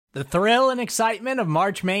The thrill and excitement of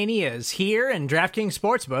March Mania is here, and DraftKings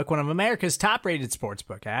Sportsbook, one of America's top-rated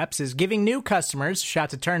sportsbook apps, is giving new customers a shot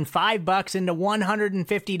to turn $5 into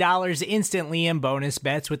 $150 instantly in bonus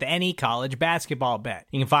bets with any college basketball bet.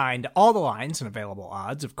 You can find all the lines and available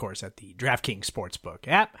odds, of course, at the DraftKings Sportsbook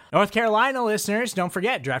app. North Carolina listeners, don't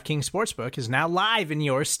forget, DraftKings Sportsbook is now live in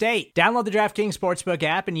your state. Download the DraftKings Sportsbook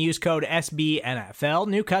app and use code SBNFL.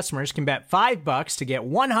 New customers can bet $5 to get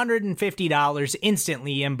 $150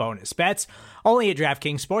 instantly in bonus bets, only at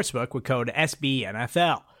DraftKings Sportsbook with code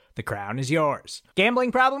SBNFL. The crown is yours.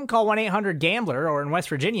 Gambling problem? Call 1-800-GAMBLER, or in West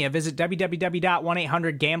Virginia, visit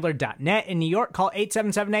www.1800gambler.net. In New York, call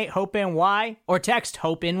 877-8-HOPE-NY or text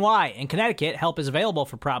HOPE-NY. In Connecticut, help is available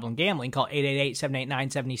for problem gambling. Call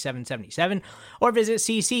 888-789-7777 or visit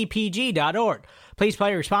ccpg.org. Please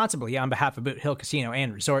play responsibly on behalf of Boot Hill Casino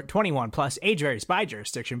and Resort. 21 plus, age varies by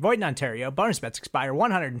jurisdiction. Void in Ontario. Bonus bets expire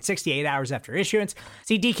 168 hours after issuance.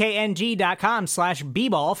 See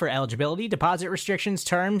dkng.com/bball for eligibility, deposit restrictions,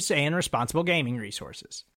 terms, and responsible gaming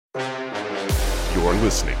resources. You're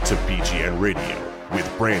listening to BGN Radio with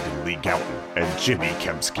Brandon Lee Gouton and Jimmy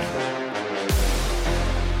Kemsky.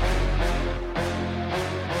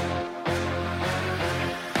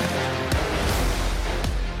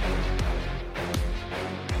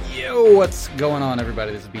 What's going on,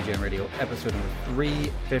 everybody? This is BGN Radio, episode number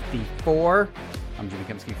 354. I'm Jimmy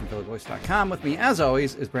Kemsky from PhillyVoice.com. With me, as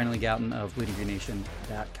always, is Brandon Lee Gouton of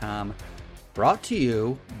BleedingGreenNation.com. Brought to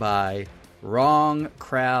you by Wrong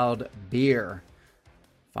Crowd Beer.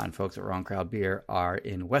 Fine folks at Wrong Crowd Beer are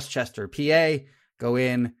in Westchester, PA. Go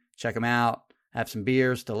in, check them out, have some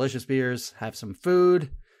beers, delicious beers, have some food.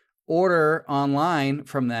 Order online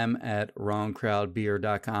from them at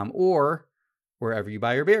wrongcrowdbeer.com or wherever you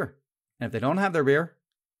buy your beer. And if they don't have their beer,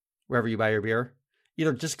 wherever you buy your beer,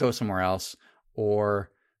 either just go somewhere else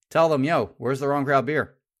or tell them, yo, where's the Wrong Crowd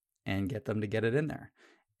Beer? And get them to get it in there.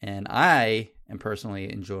 And I am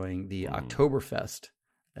personally enjoying the Oktoberfest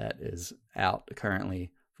that is out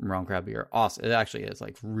currently from Wrong Crowd Beer. Awesome. It actually is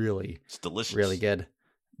like it's delicious. Really good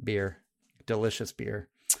beer. Delicious beer.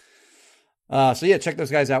 So yeah, check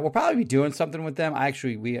those guys out. We'll probably be doing something with them.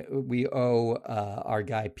 We owe our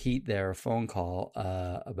guy Pete there a phone call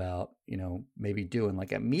about maybe doing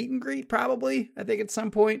like a meet and greet probably. I think at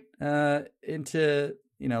some point into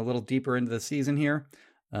a little deeper into the season here.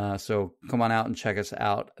 So come on out and check us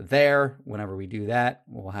out there. Whenever we do that,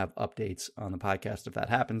 we'll have updates on the podcast if that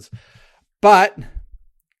happens. But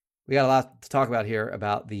we got a lot to talk about here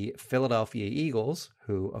about the Philadelphia Eagles,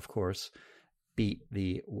 who of course beat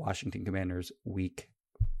the Washington Commanders week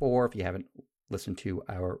 4. If you haven't listened to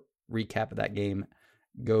our recap of that game,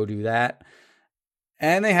 go do that.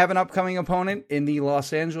 And they have an upcoming opponent in the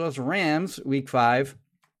Los Angeles Rams week 5,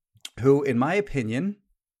 who, in my opinion,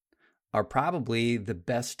 are probably the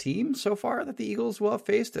best team so far that the Eagles will have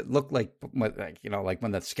faced. It looked like when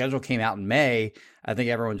the schedule came out in May, I think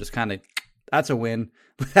everyone just kind of, that's a win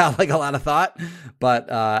without like a lot of thought. But,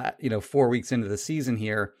 4 weeks into the season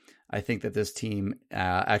here, I think that this team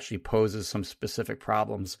actually poses some specific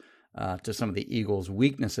problems to some of the Eagles'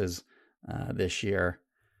 weaknesses this year.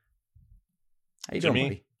 How you doing,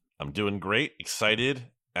 buddy? I'm doing great. Excited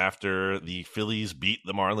after the Phillies beat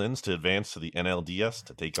the Marlins to advance to the NLDS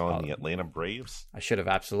to take on the Atlanta Braves. I should have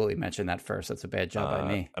absolutely mentioned that first. That's a bad job by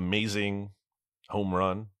me. Amazing home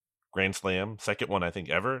run, grand slam, second one I think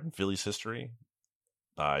ever in Phillies history.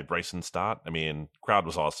 By Bryson Stott. I mean, crowd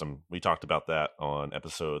was awesome. We talked about that on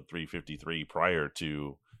episode 353 prior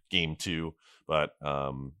to game 2, but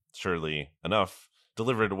surely enough.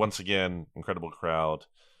 Delivered once again, incredible crowd.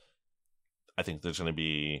 I think there's going to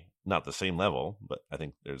be not the same level, but I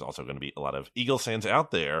think there's also going to be a lot of Eagles fans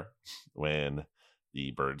out there when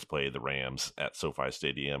the Birds play the Rams at SoFi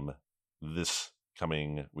Stadium this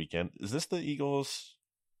coming weekend. Is this the Eagles'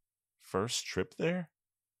 first trip there?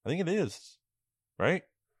 I think it is. Right?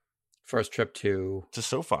 First trip to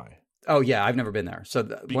SoFi. Oh yeah, I've never been there. So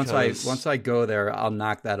once I go there, I'll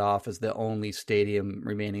knock that off as the only stadium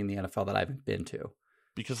remaining in the NFL that I haven't been to.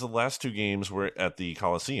 Because the last 2 games were at the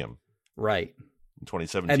Coliseum. Right. In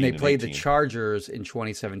 2017. And they played the Chargers in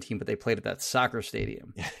 2017, but they played at that soccer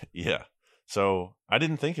stadium. Yeah. So I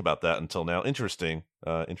didn't think about that until now. Interesting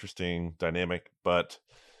dynamic. But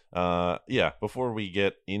before we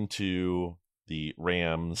get into the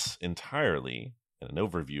Rams entirely and an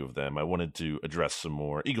overview of them, I wanted to address some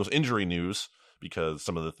more Eagles injury news because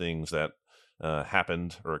some of the things that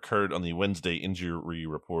happened or occurred on the Wednesday injury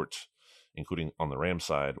report, including on the Rams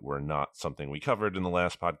side, were not something we covered in the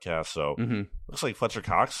last podcast. So looks like Fletcher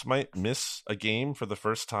Cox might miss a game for the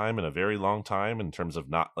first time in a very long time in terms of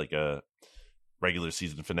not like a regular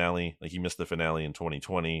season finale. Like, he missed the finale in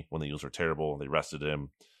 2020 when the Eagles were terrible. They rested him.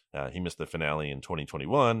 He missed the finale in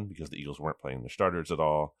 2021 because the Eagles weren't playing their starters at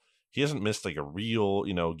all. He hasn't missed like a real,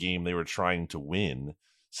 game they were trying to win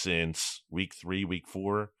since week 3, week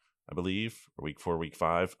 4, I believe, or week 4, week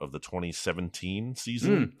 5 of the 2017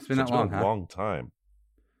 season. It's been that long, a long time.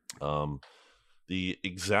 The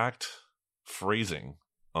exact phrasing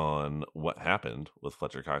on what happened with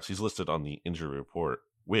Fletcher Cox, he's listed on the injury report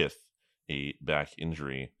with a back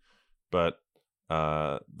injury, but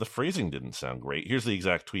the phrasing didn't sound great. Here's the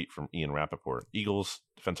exact tweet from Ian Rappaport. Eagles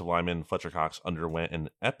defensive lineman Fletcher Cox underwent an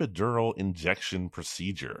epidural injection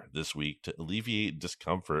procedure this week to alleviate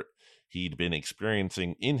discomfort he'd been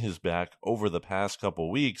experiencing in his back over the past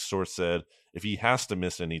couple weeks. Source said if he has to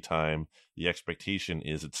miss any time, the expectation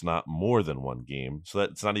is it's not more than one game. So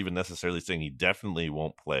that's not even necessarily saying he definitely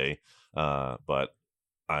won't play, but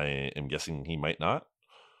I am guessing he might not.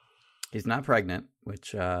 He's not pregnant,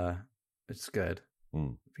 which it's good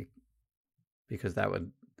because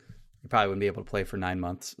you probably wouldn't be able to play for 9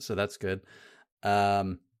 months. So that's good.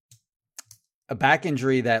 A back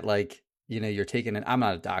injury that you're taking it. I'm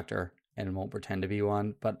not a doctor and won't pretend to be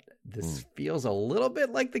one, but this feels a little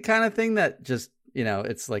bit like the kind of thing that just,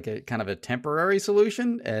 it's like a kind of a temporary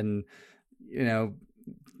solution. And,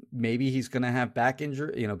 maybe he's going to have back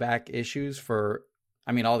injury, back issues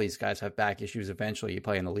all these guys have back issues eventually. You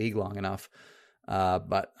play in the league long enough.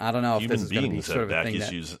 But I don't know if this is going to be sort of a thing back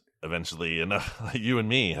issues eventually enough. Like you and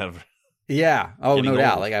me have. Yeah. Oh, no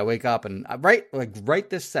doubt. Like I wake up and right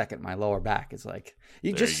this second, my lower back is like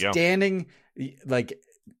standing, like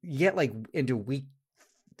you get like into week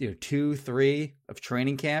 2, 3 of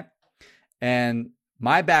training camp, and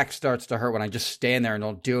my back starts to hurt when I just stand there and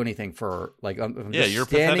don't do anything for I'm just you're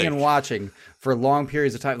standing pathetic. and watching for long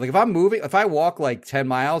periods of time. Like if I walk like 10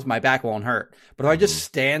 miles, my back won't hurt. But if I just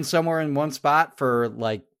stand somewhere in one spot for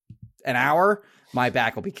like an hour, my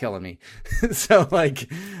back will be killing me. So I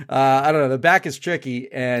don't know. The back is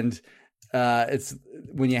tricky, and it's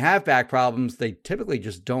when you have back problems, they typically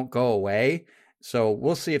just don't go away. So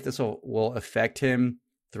we'll see if this will affect him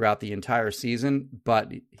throughout the entire season.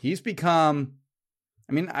 But he's become,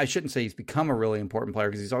 I shouldn't say he's become a really important player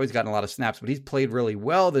because he's always gotten a lot of snaps, but he's played really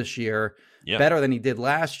well this year, better than he did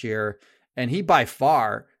last year. And he by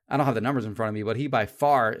far, I don't have the numbers in front of me, but he by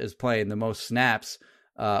far is playing the most snaps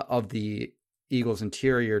of the Eagles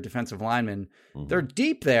interior defensive linemen. They're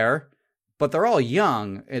deep there, but they're all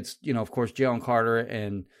young. It's, of course, Jalen Carter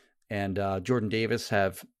and Jordan Davis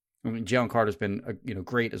have, Jalen Carter's been,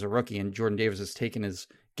 great as a rookie, and Jordan Davis has taken his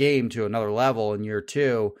game to another level in year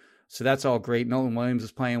 2. So that's all great. Milton Williams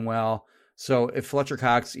is playing well. So if Fletcher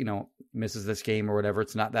Cox, misses this game or whatever,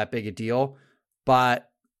 it's not that big a deal, but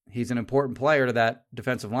he's an important player to that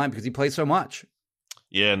defensive line because he plays so much.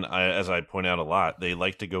 Yeah, and as I point out a lot, they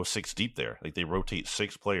like to go 6 deep there. Like they rotate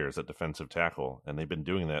 6 players at defensive tackle, and they've been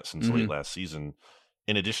doing that since late last season.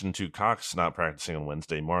 In addition to Cox not practicing on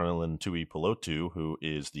Wednesday, Marlon Tuipulotu, who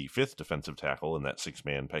is the 5th defensive tackle in that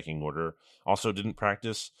 6-man pecking order, also didn't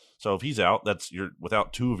practice. So if he's out, you're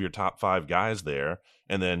without 2 of your top 5 guys there,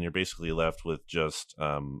 and then you're basically left with just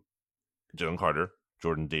Jalen Carter,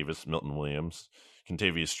 Jordan Davis, Milton Williams,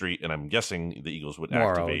 Contavious Street, and I'm guessing the Eagles would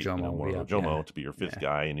activate Jomo to be your 5th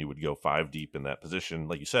guy, and you would go 5 deep in that position.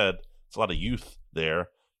 Like you said, it's a lot of youth there.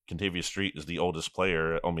 Contavious Street is the oldest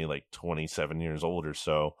player, only like 27 years old or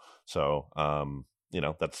so. So,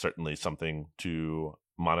 that's certainly something to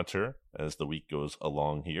monitor as the week goes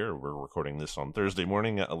along here. We're recording this on Thursday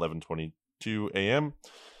morning at 11:22 a.m.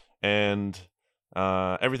 And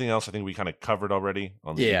everything else I think we kind of covered already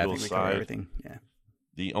on the Eagles side. Everything. Yeah.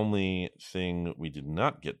 The only thing we did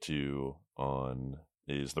not get to on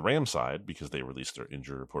is the Rams side because they released their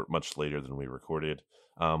injury report much later than we recorded.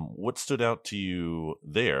 What stood out to you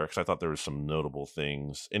there? Because I thought there were some notable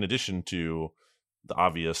things in addition to the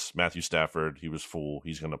obvious. Matthew Stafford, he was full.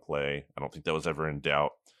 He's going to play. I don't think that was ever in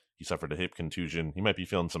doubt. He suffered a hip contusion. He might be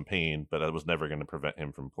feeling some pain, but that was never going to prevent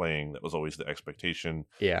him from playing. That was always the expectation.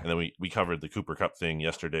 Yeah. And then we covered the Cooper Kupp thing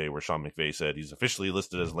yesterday where Sean McVay said he's officially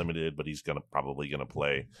listed as limited, but he's probably going to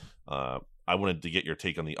play. I wanted to get your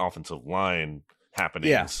take on the offensive line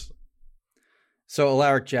happenings. Yeah. So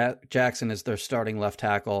Alaric Jackson is their starting left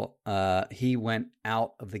tackle. He went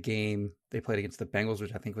out of the game. They played against the Bengals,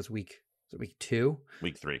 which I think was week 2?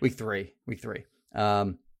 Week 3. Week 3.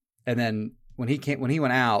 And then when he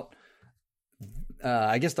went out,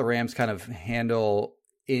 I guess the Rams kind of handle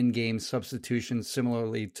in-game substitutions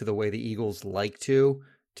similarly to the way the Eagles like to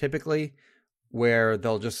typically, where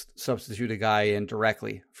they'll just substitute a guy in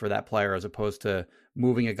directly for that player as opposed to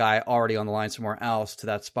moving a guy already on the line somewhere else to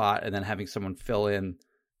that spot and then having someone fill in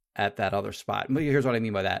at that other spot. But here's what I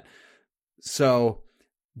mean by that. So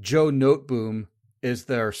Joe Noteboom is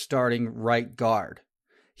their starting right guard.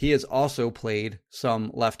 He has also played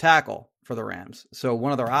some left tackle for the Rams. So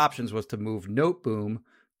one of their options was to move Noteboom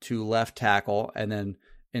to left tackle and then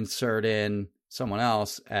insert in someone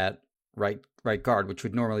else at right guard, which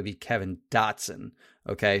would normally be Kevin Dotson.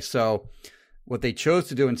 Okay, so what they chose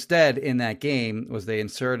to do instead in that game was they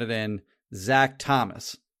inserted in Zach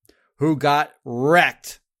Thomas, who got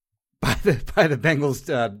wrecked by the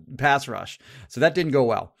Bengals pass rush. So that didn't go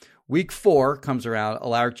well. Week 4 comes around,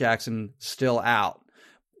 Alaric Jackson still out.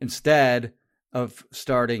 Instead of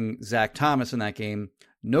starting Zach Thomas in that game,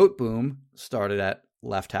 Noteboom started at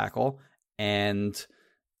left tackle, and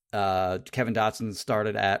Kevin Dotson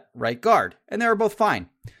started at right guard, and they were both fine.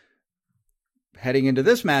 Heading into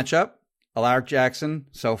this matchup, Alaric Jackson,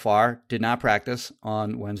 so far, did not practice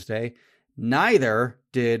on Wednesday. Neither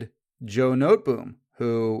did Joe Noteboom,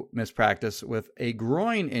 who missed practice with a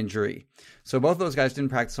groin injury. So both of those guys didn't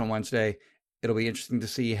practice on Wednesday. It'll be interesting to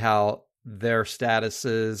see how their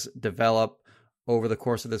statuses develop over the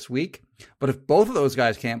course of this week. But if both of those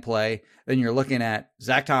guys can't play, then you're looking at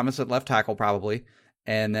Zach Thomas at left tackle probably,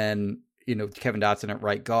 and then, Kevin Dotson at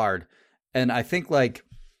right guard. And I think like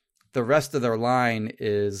the rest of their line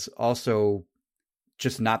is also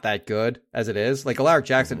just not that good as it is. Like Alaric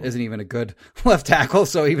Jackson isn't even a good left tackle.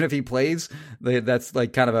 So even if he plays, that's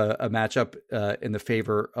like kind of a matchup in the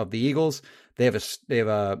favor of the Eagles. They have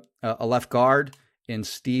a left guard in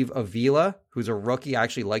Steve Avila, who's a rookie. I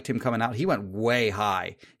actually liked him coming out. He went way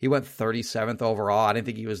high. He went 37th overall. I didn't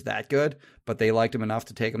think he was that good, but they liked him enough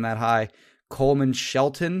to take him that high. Coleman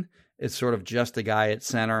Shelton is sort of just a guy at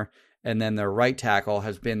center. And then their right tackle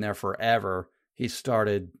has been there forever. He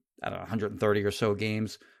started, 130 or so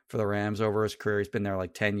games for the Rams over his career. He's been there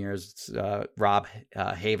like 10 years. It's, Rob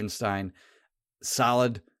Havenstein,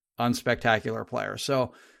 solid, unspectacular player.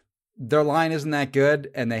 So their line isn't that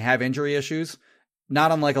good, and they have injury issues,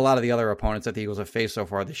 not unlike a lot of the other opponents that the Eagles have faced so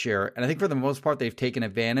far this year. And I think for the most part, they've taken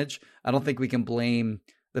advantage. I don't think we can blame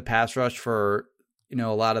the pass rush for, a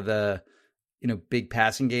lot of the, big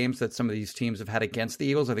passing games that some of these teams have had against the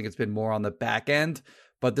Eagles. I think it's been more on the back end,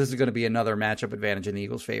 but this is going to be another matchup advantage in the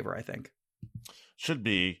Eagles' favor, I think. Should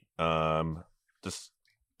be. That's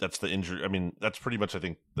the injury. I mean, that's pretty much, I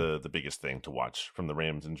think, the biggest thing to watch from the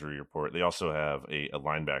Rams injury report. They also have a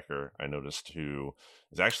linebacker, I noticed, who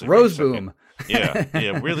is actually Roseboom.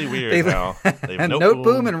 Yeah, really weird how they've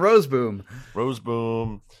Noteboom and Roseboom.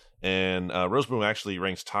 Roseboom. And Roseboom actually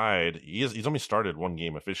ranks tied. He's only started one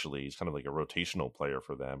game officially. He's kind of like a rotational player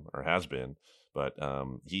for them, or has been. But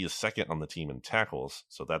he is second on the team in tackles,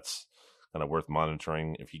 so that's kind of worth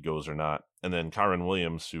monitoring if he goes or not. And then Kyron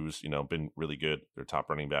Williams, who's been really good, their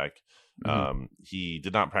top running back. He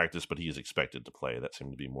did not practice, but he is expected to play. That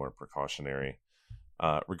seemed to be more precautionary.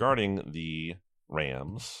 Regarding the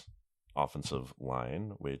Rams offensive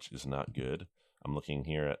line, which is not good, I'm looking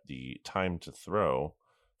here at the time to throw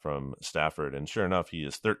from Stafford, and sure enough, he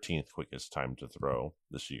is 13th quickest time to throw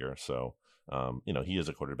this year. So, he is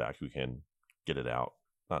a quarterback who can get it out.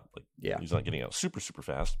 He's not getting out super, super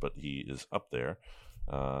fast, but he is up there.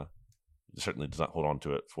 He certainly does not hold on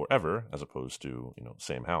to it forever, as opposed to,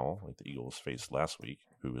 Sam Howell, like the Eagles faced last week,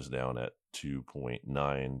 who is down at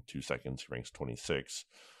 2.92 seconds. He ranks 26.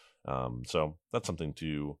 So that's something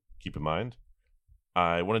to keep in mind.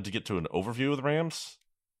 I wanted to get to an overview of the Rams.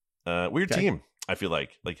 Weird team, I feel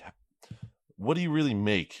like. What do you really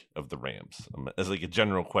make of the Rams? As like a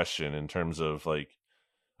general question in terms of like,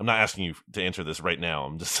 I'm not asking you to answer this right now.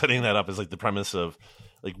 I'm just setting that up as like the premise of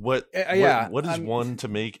like what is one to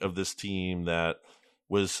make of this team that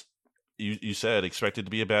was, you said, expected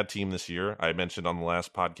to be a bad team this year. I mentioned on the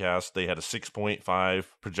last podcast they had a 6.5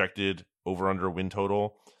 projected over-under win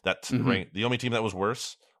total. That's ranked. The only team that was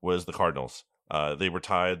worse was the Cardinals. They were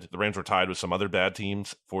tied. The Rams were tied with some other bad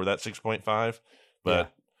teams for that 6.5,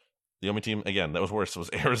 but the only team again that was worse was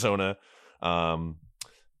Arizona,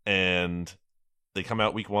 and they come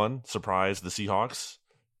out week 1, surprise the Seahawks,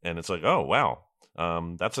 and it's like, oh wow,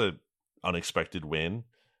 that's a unexpected win.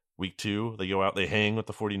 Week 2, they go out, they hang with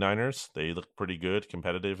the 49ers. They look pretty good,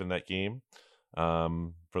 competitive in that game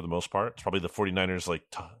for the most part. It's probably the 49ers like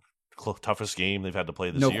toughest game they've had to play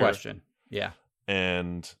this year. No question. Yeah.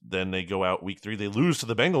 And then they go out week 3. They lose to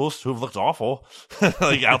the Bengals, who have looked awful,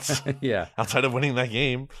 like outside of winning that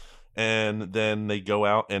game. And then they go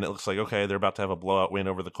out, and it looks like, okay, they're about to have a blowout win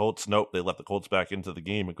over the Colts. Nope, they let the Colts back into the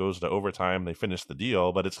game. It goes to overtime. They finish the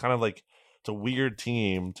deal. But it's kind of like it's a weird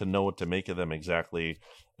team to know what to make of them exactly.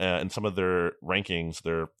 In some of their rankings,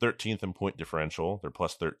 they're 13th in point differential. They're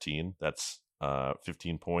plus 13. That's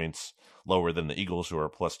 15 points lower than the Eagles, who are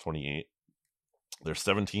plus 28. They're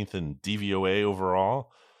 17th in DVOA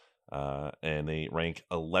overall, and they rank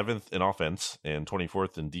 11th in offense and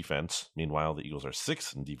 24th in defense. Meanwhile, the Eagles are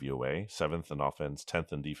 6th in DVOA, 7th in offense,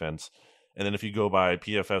 10th in defense. And then if you go by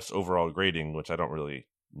PFF's overall grading, which I don't really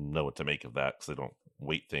know what to make of that because they don't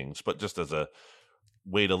weight things, but just as a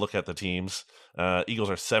way to look at the teams, Eagles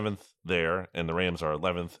are 7th there and the Rams are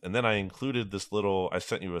 11th. And then I included this little, I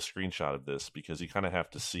sent you a screenshot of this because you kind of have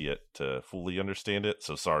to see it to fully understand it.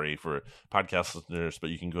 So sorry for podcast listeners, but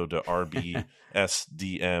you can go to rbsdm.com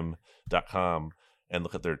and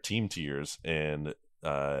look at their team tiers. And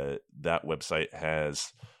that website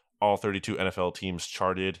has all 32 NFL teams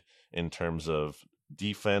charted in terms of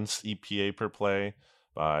defense EPA per play,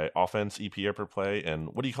 by offense EPA per play. And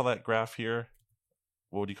what do you call that graph here?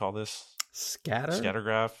 What would you call this? Scatter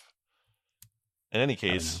graph. In any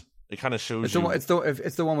case, it kind of shows it's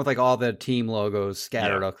the one with like all the team logos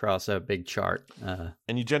scattered across a big chart.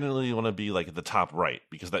 And you generally want to be like at the top right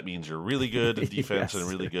because that means you're really good in defense and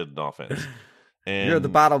really good in offense. And you're at the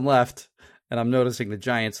bottom left, and I'm noticing the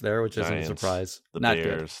Giants there, which isn't a surprise. The Not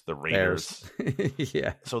Bears, good. the Raiders.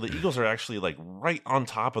 Yeah. So the Eagles are actually like right on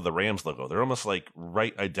top of the Rams logo. They're almost like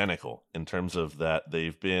right identical in terms of that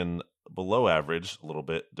they've been below average a little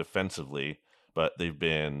bit defensively, but they've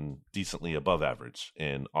been decently above average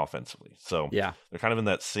in offensively. So yeah, they're kind of in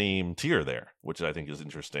that same tier there, which I think is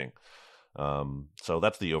interesting. So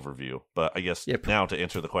that's the overview. But I guess now to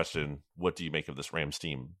answer the question, what do you make of this Rams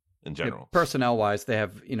team in general? Personnel wise, they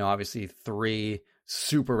have, obviously 3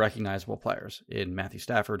 super recognizable players in Matthew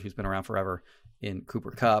Stafford, who's been around forever, in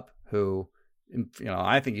Cooper Kupp, who,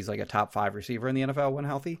 I think he's like a top 5 receiver in the NFL when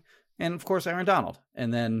healthy. And of course, Aaron Donald.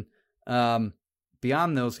 And then,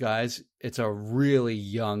 beyond those guys, it's a really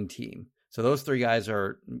young team. So those 3 guys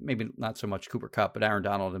are maybe not so much Cooper Kupp, but Aaron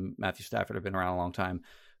Donald and Matthew Stafford have been around a long time.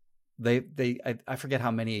 I forget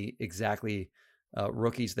how many exactly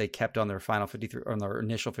rookies they kept on their final 53 on their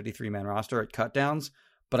initial 53-man roster at cutdowns,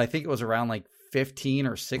 but I think it was around like 15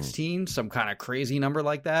 or 16, some kind of crazy number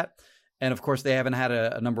like that. And of course, they haven't had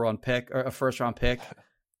a number 1 pick or a first round pick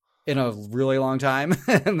in a really long time,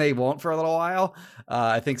 and they won't for a little while.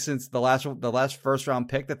 I think since the last first round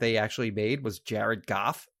pick that they actually made was Jared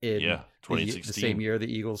Goff in 2016, the same year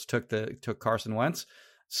the Eagles took Carson Wentz.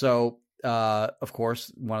 So of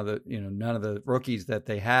course, one of the none of the rookies that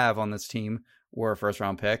they have on this team were a first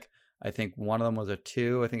round pick. I think one of them was a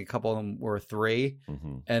 2. I think a couple of them were 3,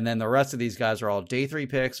 and then the rest of these guys are all day 3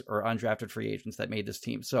 picks or undrafted free agents that made this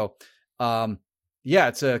team. So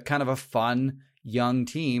it's a kind of a fun young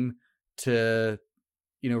team to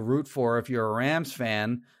root for if you're a Rams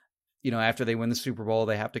fan. After they win the Super Bowl,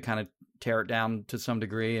 they have to kind of tear it down to some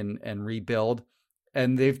degree and rebuild,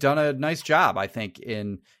 and they've done a nice job, I think,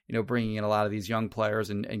 in bringing in a lot of these young players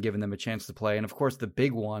and giving them a chance to play. And of course, the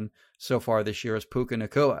big one so far this year is Puka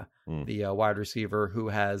Nacua, the wide receiver who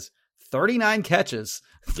has 39 catches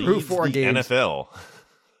through 4 games. NFL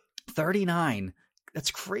 39. That's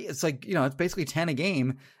crazy. It's like it's basically 10 a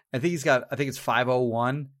game. I think it's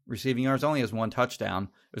 501 receiving yards, only has 1 touchdown.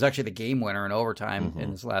 It was actually the game winner in overtime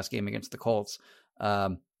in this last game against the Colts.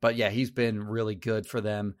 But yeah, he's been really good for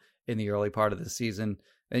them in the early part of the season.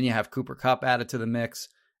 Then you have Cooper Kupp added to the mix.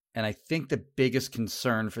 And I think the biggest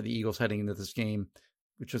concern for the Eagles heading into this game,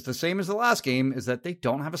 which was the same as the last game, is that they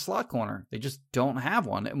don't have a slot corner. They just don't have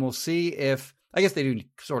one. And we'll see if, I guess they do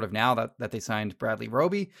sort of now that they signed Bradley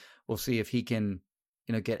Roby. We'll see if he can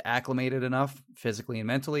get acclimated enough physically and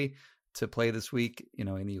mentally to play this week, in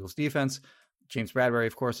the Eagles defense. James Bradbury,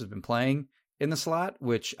 of course, has been playing in the slot,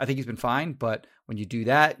 which I think he's been fine. But when you do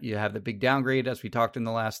that, you have the big downgrade, as we talked in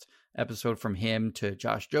the last episode, from him to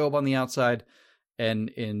Josh Jobe on the outside. And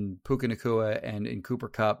in Puka Nacua and in Cooper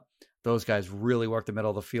Kupp, those guys really work the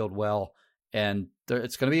middle of the field well. And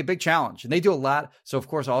it's going to be a big challenge. And they do a lot. So, of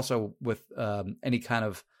course, also with any kind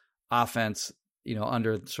of offense,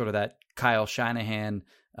 under sort of that Kyle Shanahan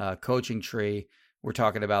coaching tree, we're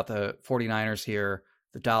talking about the 49ers here,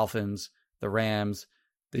 the Dolphins, the Rams.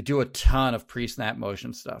 They do a ton of pre-snap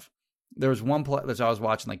motion stuff. There was one play, as I was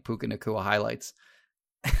watching like Puka Nacua highlights,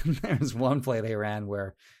 and there's one play they ran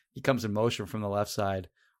where he comes in motion from the left side,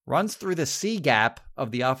 runs through the C gap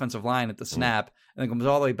of the offensive line at the snap, and then comes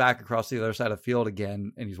all the way back across the other side of the field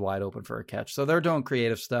again, and he's wide open for a catch. So they're doing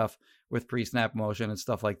creative stuff with pre-snap motion and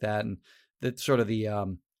stuff like that. And that's sort of the,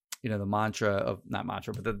 the mantra of, not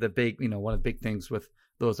mantra, but the big, one of the big things with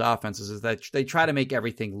those offenses is that they try to make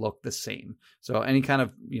everything look the same. So any kind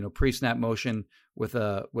of, pre-snap motion with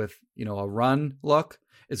a run look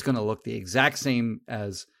is going to look the exact same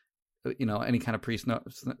as any kind of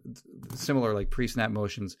similar like pre-snap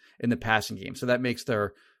motions in the passing game. So that makes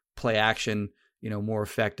their play action, more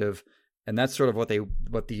effective. And that's sort of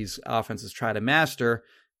what these offenses try to master.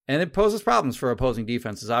 And it poses problems for opposing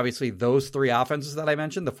defenses. Obviously, those three offenses that I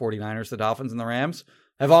mentioned, the 49ers, the Dolphins, and the Rams,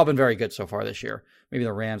 have all been very good so far this year. Maybe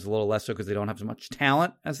the Rams a little less so because they don't have as much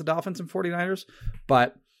talent as the Dolphins and 49ers.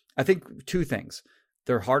 But I think two things.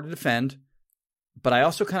 They're hard to defend, but I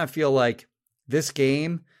also kind of feel like this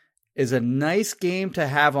game is a nice game to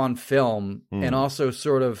have on film and also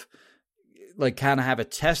sort of like kind of have a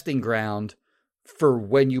testing ground for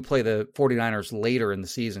when you play the 49ers later in the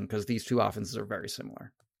season, because these two offenses are very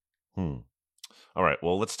similar. All right,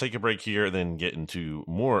 well, let's take a break here and then get into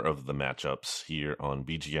more of the matchups here on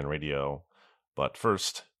BGN Radio. But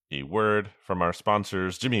first, a word from our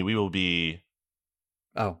sponsors. Jimmy, we will be...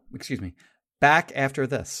 Oh, excuse me. Back after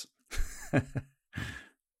this.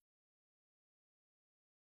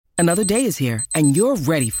 Another day is here, and you're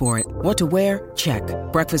ready for it. What to wear? Check.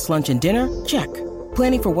 Breakfast, lunch, and dinner? Check.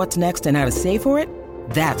 Planning for what's next and how to save for it?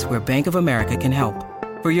 That's where Bank of America can help.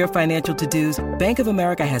 For your financial to-dos, Bank of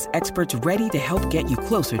America has experts ready to help get you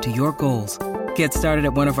closer to your goals. Get started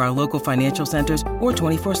at one of our local financial centers or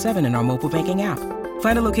 24/7 in our mobile banking app.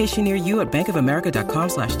 Find a location near you at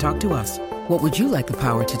bankofamerica.com/talktous. What would you like the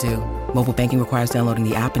power to do? Mobile banking requires downloading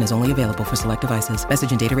the app and is only available for select devices.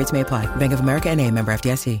 Message and data rates may apply. Bank of America N.A., member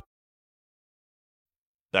FDIC.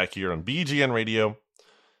 Back here on BGN Radio.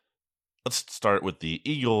 Let's start with the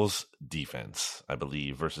Eagles defense, I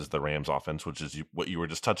believe, versus the Rams offense, which is what you were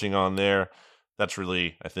just touching on there. That's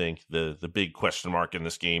really, I think, the big question mark in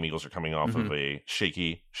this game. Eagles are coming off of a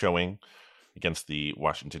shaky showing against the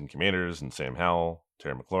Washington Commanders and Sam Howell,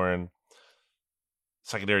 Terry McLaurin.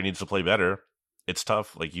 Secondary needs to play better. It's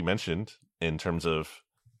tough, like you mentioned, in terms of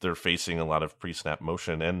they're facing a lot of pre-snap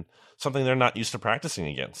motion and something they're not used to practicing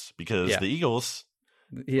against, because the Eagles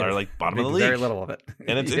are like bottom of the league. Very little of it.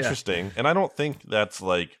 And it's interesting. And I don't think that's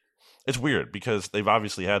like, it's weird because they've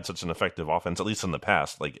obviously had such an effective offense, at least in the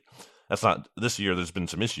past. Like, that's not this year. There's been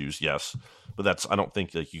some issues, yes, but I don't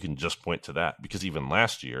think that you can just point to that, because even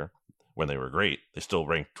last year when they were great, they still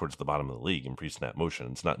ranked towards the bottom of the league in pre-snap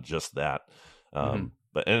motion. It's not just that.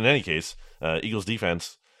 But in any case, Eagles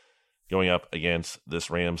defense going up against this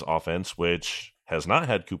Rams offense, which has not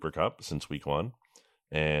had Cooper Kupp since week 1.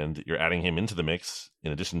 And you're adding him into the mix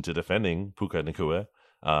in addition to defending Puka Nacua.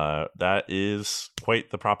 That is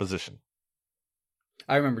quite the proposition.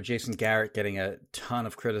 I remember Jason Garrett getting a ton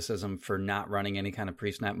of criticism for not running any kind of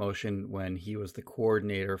pre-snap motion when he was the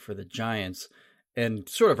coordinator for the Giants, and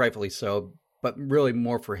sort of rightfully so, but really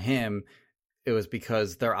more for him, it was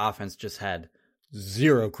because their offense just had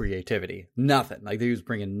zero creativity, nothing. Like, they was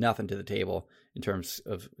bringing nothing to the table in terms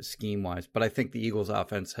of scheme-wise. But I think the Eagles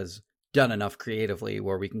offense has done enough creatively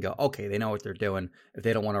where we can go, okay, they know what they're doing. If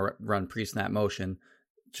they don't want to run pre-snap motion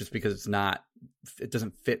just because it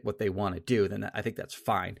doesn't fit what they want to do, then I think that's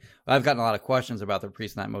fine. I've gotten a lot of questions about their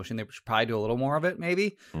pre-snap motion. They should probably do a little more of it,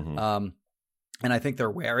 maybe. And I think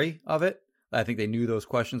they're wary of it. I think they knew those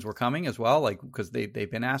questions were coming as well, like, because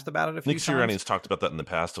they've been asked about it a few times. Nick Sirianni's talked about that in the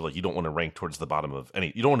past, of like, you don't want to rank towards the bottom of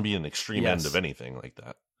any, you don't want to be an extreme end of anything like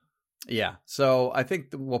that. Yeah. So I think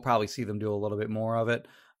we'll probably see them do a little bit more of it.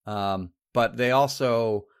 But they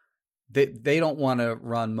also, they don't want to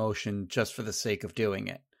run motion just for the sake of doing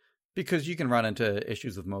it, because you can run into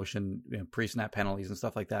issues with motion, pre-snap penalties and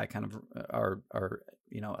stuff like that kind of are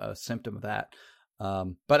a symptom of that.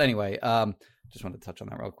 But anyway, just wanted to touch on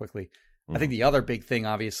that real quickly. I think the other big thing,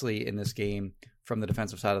 obviously, in this game from the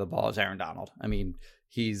defensive side of the ball is Aaron Donald. I mean,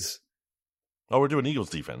 he's... Oh, we're doing Eagles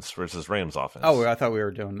defense versus Rams offense. Oh, I thought we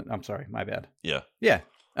were doing... I'm sorry, my bad. Yeah. Yeah.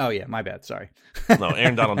 Oh, yeah, my bad, sorry. No,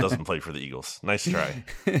 Aaron Donald doesn't play for the Eagles. Nice try.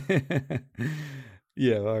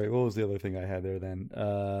 Yeah, all right. What was the other thing I had there then?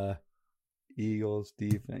 Eagles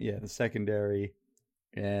defense. Yeah, the secondary.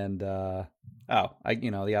 And, the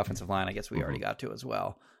offensive line, I guess we already got to as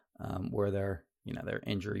well, where they're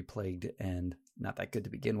injury plagued and not that good to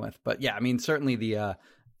begin with. But yeah, I mean, certainly the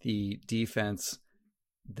defense,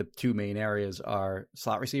 the two main areas are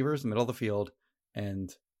slot receivers, the middle of the field, and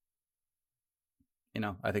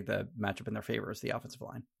I think the matchup in their favor is the offensive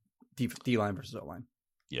line, D line versus O line.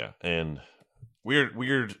 Yeah, and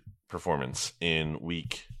weird performance in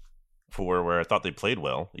week 4 where I thought they played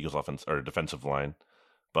well, Eagles offense or defensive line,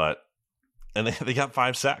 and they got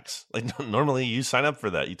 5 sacks. Like, normally you sign up for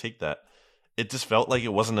that, you take that. It just felt like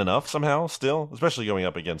it wasn't enough somehow still, especially going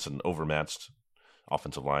up against an overmatched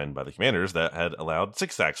offensive line by the Commanders that had allowed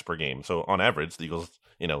 6 sacks per game. So on average, the Eagles,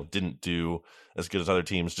 didn't do as good as other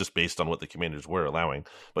teams just based on what the Commanders were allowing.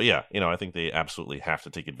 But yeah, I think they absolutely have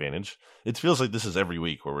to take advantage. It feels like this is every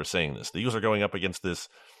week where we're saying this. The Eagles are going up against this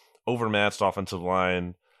overmatched offensive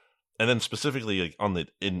line, and then specifically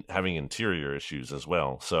like having interior issues as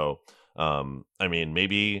well. So,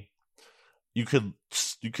 maybe you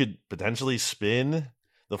could potentially spin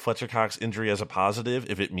the Fletcher Cox injury as a positive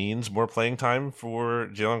if it means more playing time for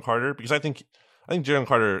Jalen Carter, because I think Jalen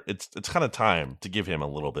Carter, it's kind of time to give him a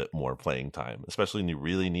little bit more playing time, especially when you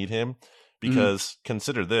really need him. Because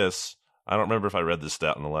consider this, I don't remember if I read this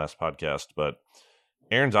stat in the last podcast, but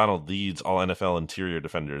Aaron Donald leads all NFL interior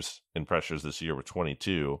defenders in pressures this year with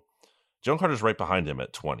 22. Jalen Carter's right behind him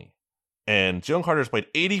at 20. And Jalen Carter's played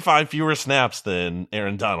 85 fewer snaps than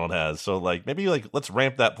Aaron Donald has. So, maybe let's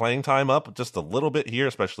ramp that playing time up just a little bit here,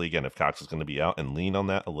 especially, again, if Cox is going to be out, and lean on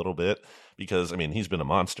that a little bit because, he's been a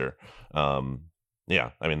monster.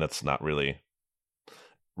 That's not really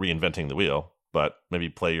reinventing the wheel, but maybe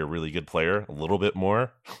play your really good player a little bit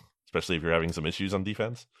more, especially if you're having some issues on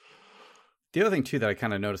defense. The other thing, too, that I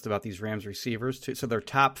kind of noticed about these Rams receivers, too, so their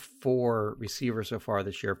top 4 receivers so far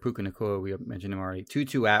this year, Puka Nacua, we mentioned him already.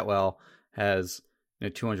 Tutu Atwell has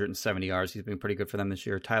 270 yards. He's been pretty good for them this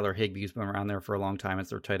year. Tyler Higbee's been around there for a long time as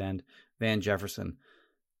their tight end. Van Jefferson.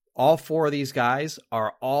 All 4 of these guys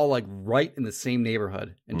are all right in the same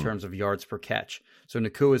neighborhood in terms of yards per catch. So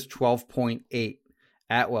Nacua is 12.8.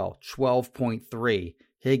 Atwell, 12.3.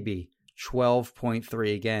 Higbee,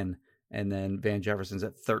 12.3 again. And then Van Jefferson's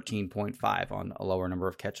at 13.5 on a lower number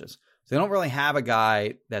of catches. So they don't really have a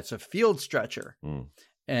guy that's a field stretcher.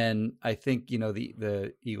 And I think,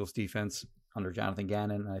 the Eagles defense under Jonathan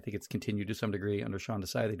Gannon, and I think it's continued to some degree under Sean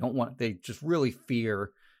Desai, they just really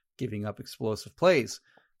fear giving up explosive plays.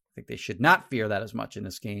 I think they should not fear that as much in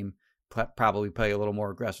this game. Probably play a little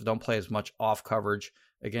more aggressive. Don't play as much off coverage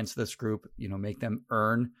against this group. Make them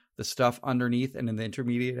earn the stuff underneath and in the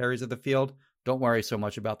intermediate areas of the field. Don't worry so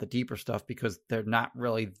much about the deeper stuff because they're not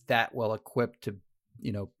really that well equipped to,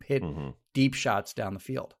 hit deep shots down the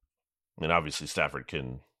field. Obviously Stafford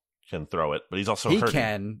can throw it, but he's also hurting. He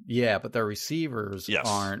can, yeah, but their receivers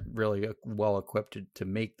aren't really well equipped to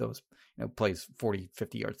make those plays 40,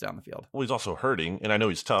 50 yards down the field. Well, he's also hurting, and I know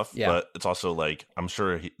he's tough, but it's also I'm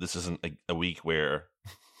sure this isn't a week where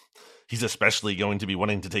he's especially going to be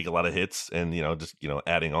wanting to take a lot of hits and,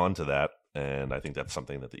 adding on to that. And I think that's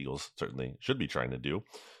something that the Eagles certainly should be trying to do.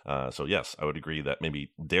 So, yes, I would agree that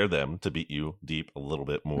maybe dare them to beat you deep a little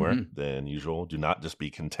bit more than usual. Do not just be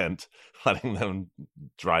content letting them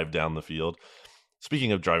drive down the field.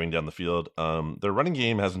 Speaking of driving down the field, their running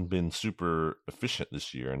game hasn't been super efficient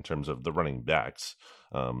this year in terms of the running backs.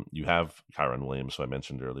 You have Kyron Williams, who I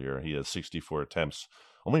mentioned earlier. He has 64 attempts,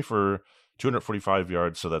 only for 245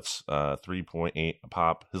 yards, so that's 3.8 a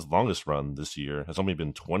pop. His longest run this year has only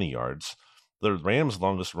been 20 yards. The Rams'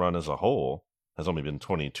 longest run as a whole has only been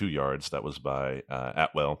 22 yards. That was by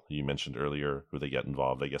Atwell, who you mentioned earlier, who they get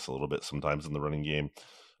involved, I guess, a little bit sometimes in the running game,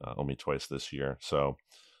 only twice this year. So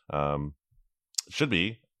it should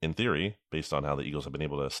be, in theory, based on how the Eagles have been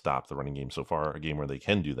able to stop the running game so far, a game where they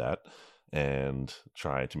can do that and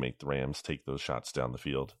try to make the Rams take those shots down the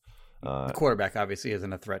field. The quarterback obviously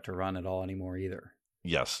isn't a threat to run at all anymore either.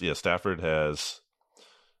 Yes. Stafford has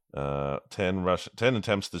 10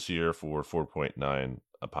 attempts this year for 4.9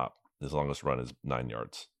 a pop. His longest run is 9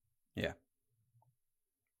 yards. Yeah.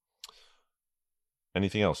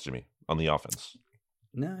 Anything else, Jimmy, on the offense?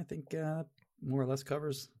 No, I think more or less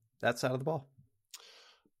covers that side of the ball.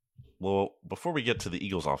 Well, before we get to the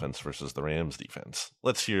Eagles offense versus the Rams defense,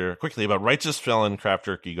 let's hear quickly about Righteous Felon Craft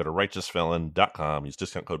Jerky. Go to righteousfelon.com. Use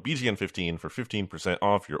discount code BGN15 for 15%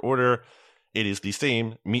 off your order. It is the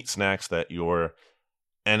same meat snacks that your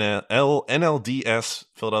NLDS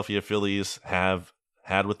Philadelphia Phillies have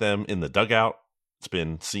had with them in the dugout. It's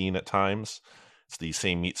been seen at times. It's the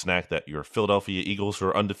same meat snack that your Philadelphia Eagles, who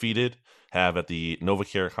are undefeated, have at the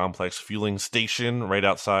NovaCare Complex fueling station right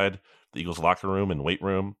outside the Eagles locker room and weight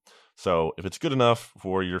room. So if it's good enough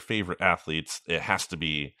for your favorite athletes, it has to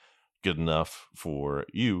be good enough for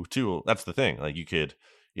you too. That's the thing. You could,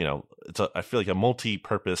 I feel like a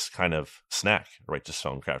multi-purpose kind of snack, Righteous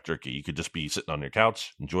Felon Craft Jerky. You could just be sitting on your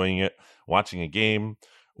couch, enjoying it, watching a game,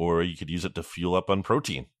 or you could use it to fuel up on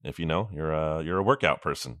protein if you're a workout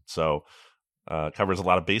person. So covers a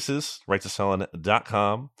lot of bases.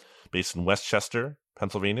 RighteousFelon.com, based in Westchester,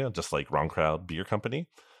 Pennsylvania, just like Wrong Crowd Beer Company.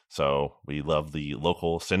 So we love the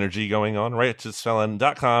local synergy going on.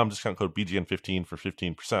 RighteousFelon.com, discount code BGN15 for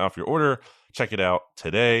 15% off your order. Check it out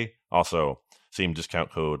today. Also, Same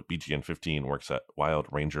discount code BGN15 works at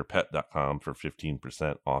wildrangerpet.com for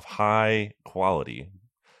 15% off high quality,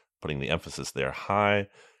 putting the emphasis there, high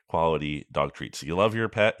quality dog treats. So you love your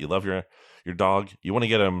pet, you love your dog, you want to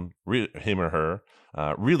get him or her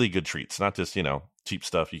really good treats, not just, cheap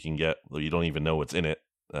stuff you can get though you don't even know what's in it.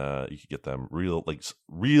 You can get them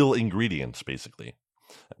real ingredients basically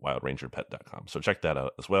at wildrangerpet.com. So check that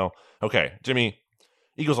out as well. Okay, Jimmy,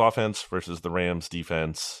 Eagles offense versus the Rams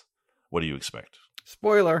defense. What do you expect?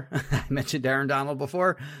 Spoiler, I mentioned Aaron Donald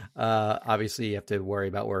before. Obviously, you have to worry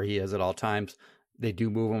about where he is at all times. They do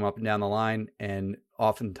move him up and down the line, and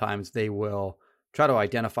oftentimes they will try to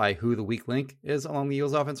identify who the weak link is along the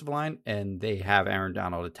Eagles offensive line, and they have Aaron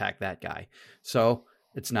Donald attack that guy. So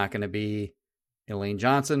it's not going to be Elaine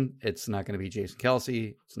Johnson. It's not going to be Jason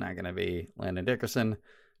Kelsey. It's not going to be Landon Dickerson.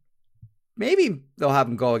 Maybe they'll have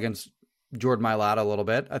him go against Jordan Mailata a little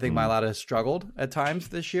bit. I think Mailata has struggled at times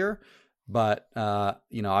this year, but the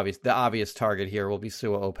obvious target here will be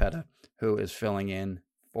Sua Opeta, who is filling in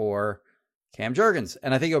for Cam Jurgens.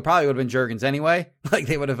 And I think it probably would have been Jurgens anyway. Like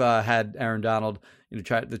they would have had Aaron Donald,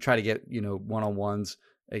 try to get, one-on-ones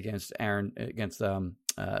against Jurgens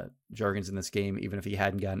in this game, even if he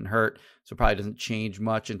hadn't gotten hurt. So it probably doesn't change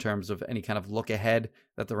much in terms of any kind of look ahead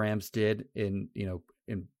that the Rams did in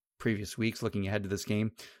previous weeks, looking ahead to this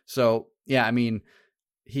game. So yeah, I mean,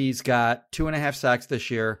 he's got 2.5 sacks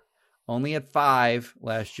this year, only at 5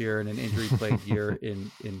 last year in an injury plagued year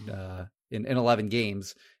in 11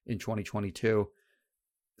 games in 2022.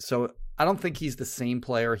 So I don't think he's the same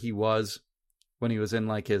player he was when he was in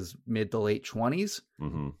like his mid to late 20s.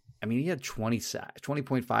 Mm-hmm. I mean, he had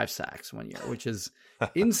 20.5 sacks one year, which is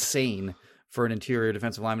insane for an interior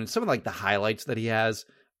defensive lineman. Some of like the highlights that he has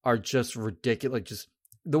are just ridiculous. Like just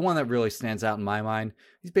the one that really stands out in my mind,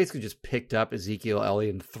 he's basically just picked up Ezekiel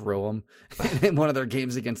Elliott and threw him in one of their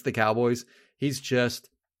games against the Cowboys. He's just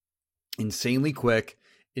insanely quick,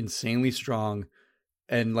 insanely strong.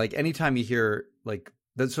 And like anytime you hear like,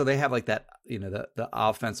 so they have like that, the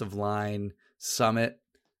offensive line summit,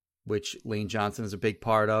 which Lane Johnson is a big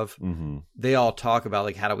part of. Mm-hmm. They They all talk about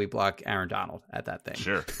like, how do we block Aaron Donald at that thing?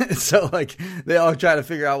 Sure. So like they all try to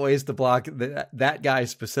figure out ways to block that guy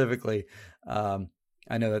specifically.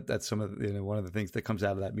 I know that's some of one of the things that comes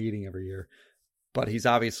out of that meeting every year, but he's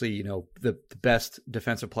obviously, the best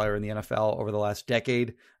defensive player in the NFL over the last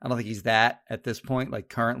decade. I don't think he's that at this point. Like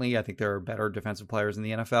currently, I think there are better defensive players in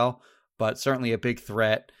the NFL, but certainly a big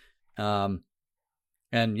threat.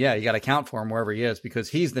 And yeah, you got to account for him wherever he is because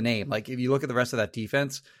he's the name. Like if you look at the rest of that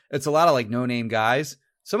defense, it's a lot of like no name guys.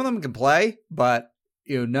 Some of them can play, but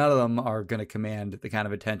none of them are going to command the kind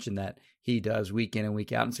of attention that he does week in and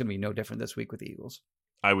week out. And it's going to be no different this week with the Eagles.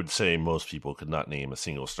 I would say most people could not name a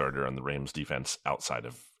single starter on the Rams defense outside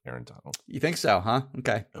of Aaron Donald. You think so, huh?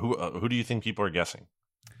 Okay. Who do you think people are guessing?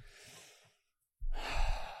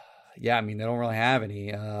 Yeah, I mean, they don't really have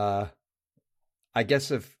any. I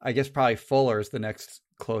guess probably Fuller is the next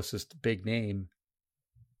closest big name.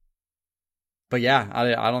 But yeah,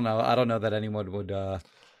 I don't know. I don't know that anyone would.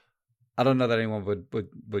 I don't know that anyone would.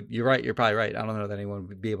 You're right. You're probably right. I don't know that anyone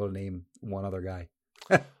would be able to name one other guy.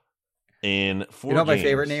 In 4 you know what games, my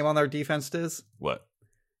favorite name on their defense is? What?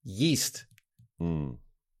 Yeast.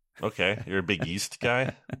 Okay, you're a big Yeast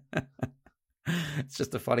guy. It's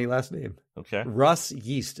just a funny last name. Okay. Russ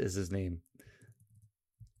Yeast is his name.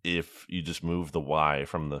 If you just move the Y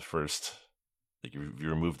from the first, like if you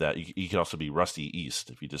remove that, you could also be Rusty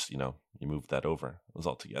East if you just, you move that over. It was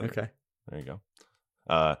all together. Okay. There you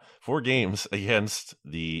go. 4 games against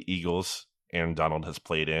the Eagles, Aaron Donald has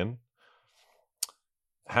played in.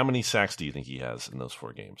 How many sacks do you think he has in those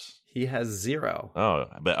 4 games? He has 0. Oh,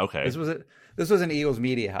 but okay. This was an Eagles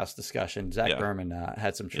Media House discussion. Zach Berman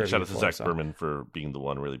had some trivia. Shout out to Zach Berman for being the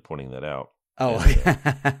one really pointing that out. Oh,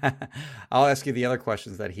 I'll ask you the other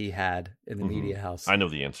questions that he had in the Media House. I know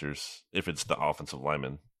the answers. If it's the offensive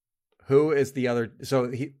lineman, who is the other?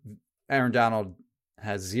 So Aaron Donald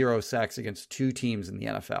has 0 sacks against 2 teams in the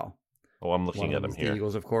NFL. Oh, I'm looking at him here. The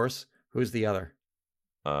Eagles, of course. Who's the other?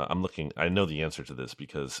 I'm looking. I know the answer to this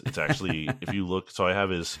because it's actually, if you look, so I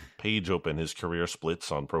have his page open, his career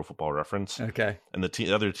splits on Pro Football Reference. Okay. And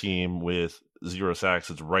the other team with 0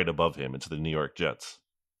 sacks is right above him. It's the New York Jets.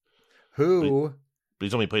 But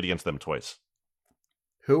he's only played against them twice.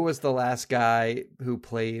 Who was the last guy who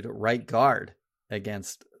played right guard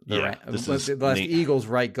against the last Eagles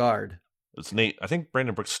right guard? It's Nate. I think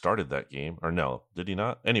Brandon Brooks started that game. Or no, did he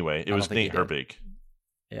not? Anyway, it was Nate Herbig.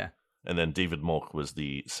 Yeah. and then David Molk was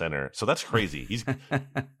the center. So that's crazy.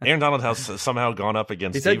 Aaron Donald has somehow gone up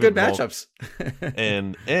against He's had David good Molk.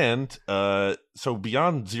 matchups. So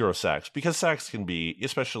beyond 0 sacks, because sacks can be,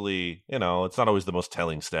 especially, it's not always the most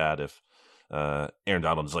telling stat if Aaron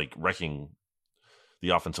Donald is like wrecking the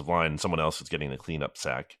offensive line and someone else is getting a cleanup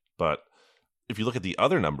sack. But if you look at the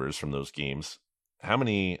other numbers from those games, how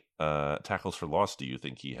many tackles for loss do you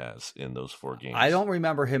think he has in those 4 games? I don't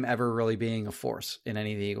remember him ever really being a force in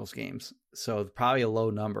any of the Eagles games. So probably a low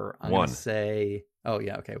number. I'm going to say, 1.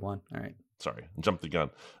 All right. Sorry, jumped the gun.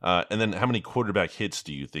 And then how many quarterback hits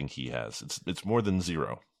do you think he has? It's more than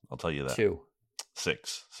 0. I'll tell you that. 2.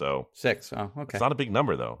 6. So 6. Oh, okay. It's not a big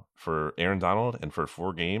number though for Aaron Donald and for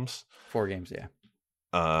 4 games. 4 games, yeah.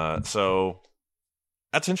 So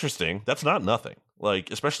that's interesting. That's not nothing.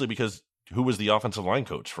 Like, especially because who was the offensive line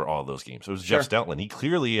coach for all of those games? It was Jeff Stoutland. He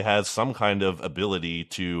clearly has some kind of ability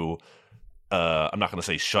to, I'm not going to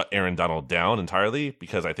say shut Aaron Donald down entirely,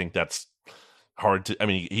 because I think that's hard to,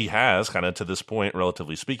 he has kind of to this point,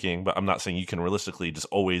 relatively speaking, but I'm not saying you can realistically just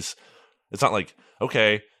always, it's not like,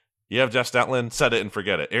 okay, you have Jeff Stoutland, set it and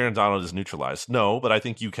forget it. Aaron Donald is neutralized. No, but I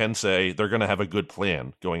think you can say they're going to have a good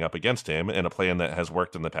plan going up against him, and a plan that has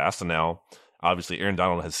worked in the past. And now, obviously, Aaron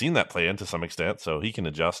Donald has seen that plan to some extent, so he can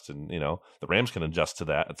adjust, and, the Rams can adjust to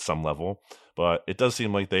that at some level. But it does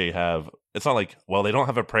seem like they have, it's not like, well, they don't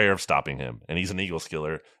have a prayer of stopping him, and he's an Eagles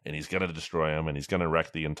killer, and he's going to destroy him, and he's going to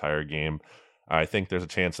wreck the entire game. I think there's a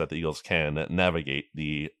chance that the Eagles can navigate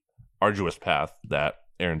the arduous path that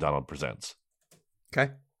Aaron Donald presents.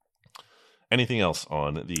 Okay. Anything else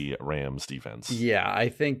on the Rams defense? Yeah, I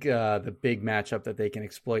think the big matchup that they can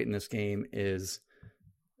exploit in this game is,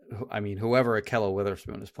 whoever Akello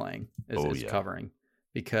Witherspoon is playing is covering.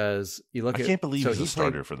 Because you look at... I can't believe he's a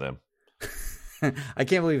starter for them. I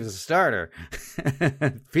can't believe he's a starter.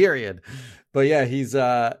 Period. But yeah, he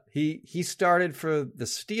started for the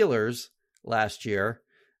Steelers last year.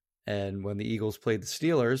 And when the Eagles played the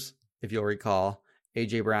Steelers, if you'll recall,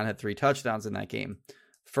 A.J. Brown had 3 touchdowns in that game.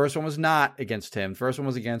 First one was not against him. First one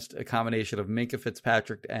was against a combination of Minkah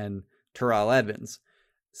Fitzpatrick and Terrell Edmonds.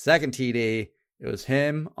 Second TD, it was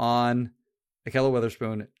him on Akello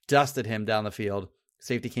Witherspoon, dusted him down the field.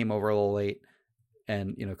 Safety came over a little late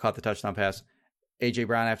and, caught the touchdown pass. A.J.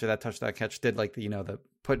 Brown, after that touchdown catch, did the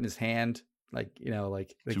put in his hand,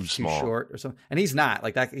 too short or something. And he's not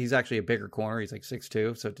like that. He's actually a bigger corner. He's like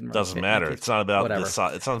 6'2", so it didn't really doesn't matter. It's not about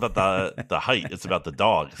it's not about the height. It's about the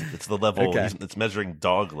dog. It's the level. Okay. It's measuring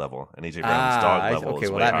dog level, and AJ Brown's dog level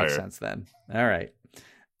is way higher. That makes sense then. All right.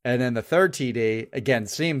 And then the third TD, again,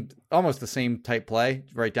 almost the same type play,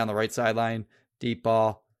 right down the right sideline, deep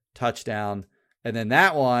ball, touchdown. And then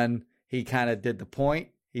that one, he kind of did the point.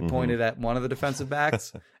 He pointed at one of the defensive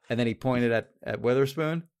backs, and then he pointed at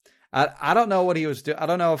Witherspoon. I don't know what he was doing. I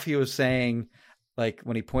don't know if he was saying, like,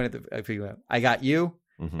 when he pointed, I got you,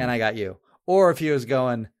 and I got you. Or if he was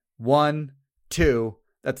going 1, 2,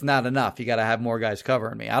 that's not enough. You got to have more guys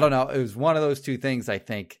covering me. I don't know. It was one of those 2 things, I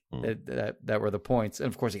think, that were the points. And,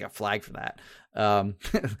 of course, he got flagged for that.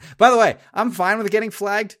 By the way, I'm fine with getting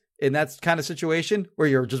flagged in that kind of situation where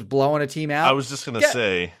you're just blowing a team out. I was just going to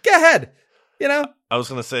say. Go ahead. I was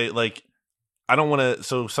going to say, like, I don't want to.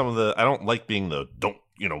 So I don't like being the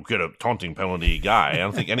get a taunting penalty guy. I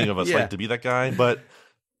don't think any of us like to be that guy. But,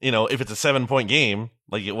 if it's a 7-point game,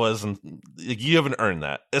 like it was, and you haven't earned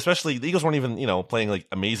that. Especially the Eagles weren't even, playing like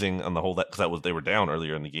amazing on the whole, because they were down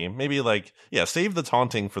earlier in the game. Maybe save the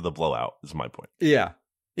taunting for the blowout is my point. Yeah.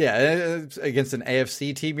 Yeah, against an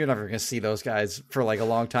AFC team, you're never going to see those guys for like a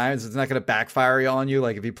long time. It's not going to backfire on you.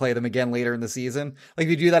 Like if you play them again later in the season, like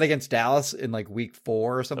if you do that against Dallas in like week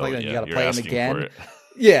 4 or something, you got to play them again.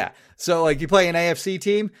 Yeah. So like you play an AFC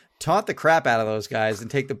team, taunt the crap out of those guys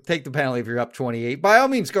and take the penalty if you're up 28. By all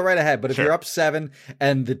means, go right ahead. But if you're up 7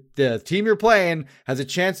 and the team you're playing has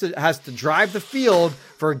to drive the field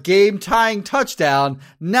for a game-tying touchdown,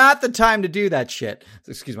 not the time to do that shit.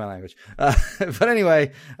 Excuse my language. But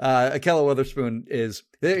anyway, Akello Witherspoon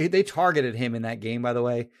they targeted him in that game, by the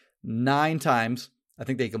way, 9 times. I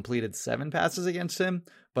think they completed 7 passes against him.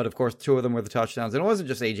 But of course, 2 of them were the touchdowns. And it wasn't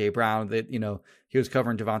just A.J. Brown that, he was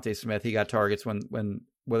covering Devontae Smith. He got targets when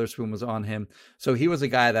Witherspoon was on him. So he was a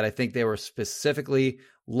guy that I think they were specifically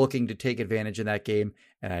looking to take advantage in that game.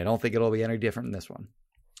 And I don't think it'll be any different in this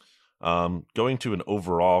one. Going to an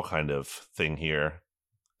overall kind of thing here,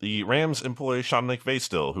 the Rams employ Sean McVay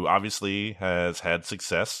still, who obviously has had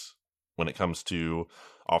success when it comes to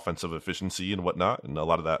offensive efficiency and whatnot. And a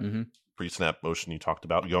lot of that pre-snap motion you talked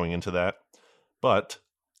about going into that. But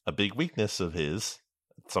a big weakness of his,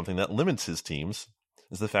 something that limits his teams,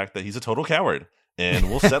 is the fact that he's a total coward. and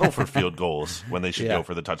we'll settle for field goals when they should go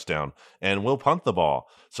for the touchdown, and we'll punt the ball.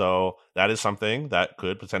 So that is something that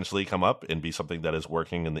could potentially come up and be something that is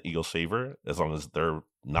working in the Eagles' favor, as long as they're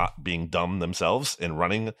not being dumb themselves and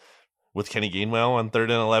running with Kenny Gainwell on 3rd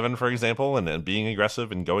and 11, for example, and being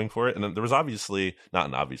aggressive and going for it. And there was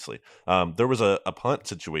there was a punt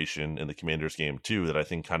situation in the Commanders game too that I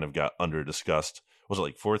think kind of got under discussed. Was it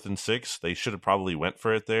like 4th and 6? They should have probably went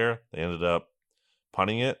for it there. They ended up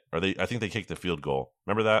punting it, I think they kicked the field goal.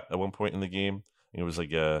 Remember that at one point in the game? It was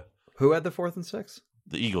like who had the 4th and 6?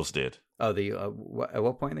 The Eagles did. Oh, at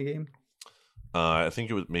what point in the game? I think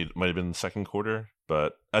it might have been the second quarter,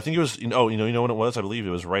 but I think it was. You know when it was. I believe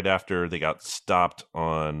it was right after they got stopped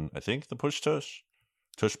on. I think the push.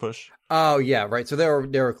 Oh yeah, right. So they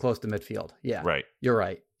were close to midfield. Yeah, right. You're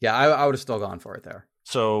right. Yeah, I would have still gone for it there.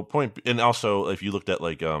 So and also if you looked at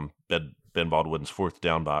like Ben Baldwin's 4th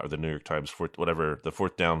down bot, or the New York Times the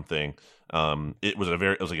 4th down thing, it was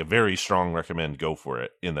like a very strong recommend go for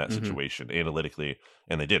it in that situation analytically,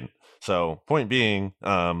 and they didn't. So point being,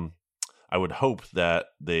 I would hope that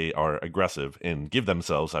they are aggressive and give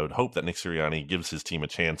themselves. I would hope that Nick Sirianni gives his team a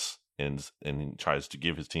chance and tries to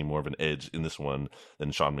give his team more of an edge in this one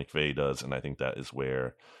than Sean McVay does. And I think that is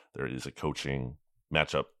where there is a coaching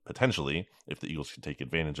matchup potentially if the Eagles can take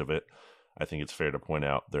advantage of it. I think it's fair to point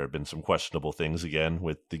out there have been some questionable things again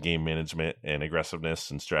with the game management and aggressiveness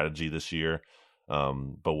and strategy this year.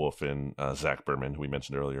 Bo Wolf and Zach Berman, who we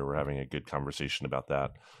mentioned earlier, were having a good conversation about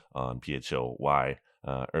that on PHLY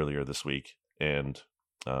earlier this week. And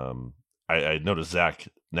I noticed Zach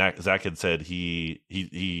had said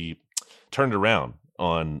he turned around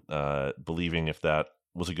on believing if that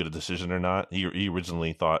was a good decision or not. He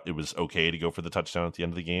originally thought it was okay to go for the touchdown at the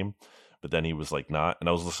end of the game, but then he was like not. And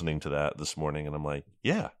I was listening to that this morning, and I'm like,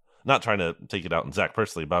 yeah, not trying to take it out on Zach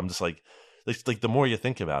personally, but I'm just like the more you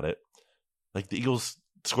think about it, like the Eagles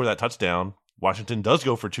score that touchdown, Washington does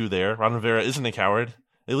go for 2 there. Ron Rivera isn't a coward.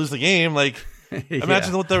 They lose the game. Like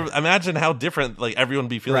imagine how different like everyone would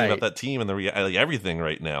be feeling about that team and like everything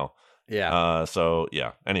right now. Yeah. So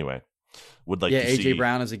yeah. Anyway, would like to AJ see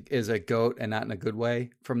Brown is a GOAT, and not in a good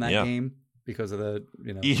way from that game because of the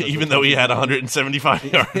even though he had 175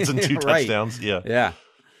 yards and 2 touchdowns. Yeah. Yeah.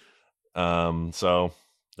 So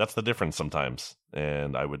that's the difference sometimes,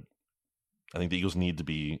 and I think the Eagles need to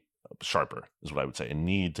be sharper is what I would say, and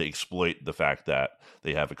need to exploit the fact that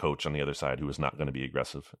they have a coach on the other side who is not going to be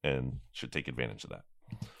aggressive and should take advantage of that.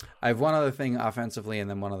 I have one other thing offensively and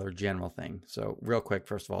then one other general thing. So real quick,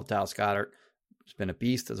 first of all, Dallas Goedert has been a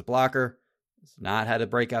beast as a blocker. He's not had a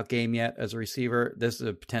breakout game yet as a receiver. This is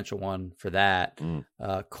a potential one for that.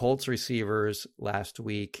 Colts receivers last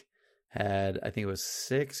week had, I think it was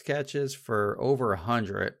 6 catches for over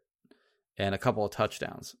 100 and a couple of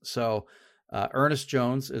touchdowns. So Ernest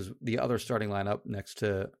Jones is the other starting lineup next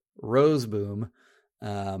to Roseboom,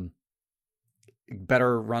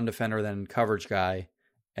 better run defender than coverage guy.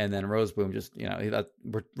 And then Roseboom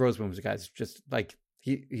Roseboom's a guy just like,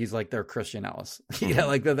 he's like their Christian Ellis,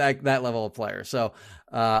 like that level of player. So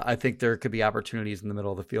I think there could be opportunities in the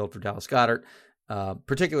middle of the field for Dallas Goedert,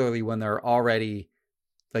 particularly when they're already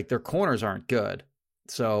like their corners aren't good.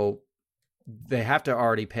 So they have to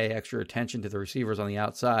already pay extra attention to the receivers on the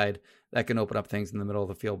outside. That can open up things in the middle of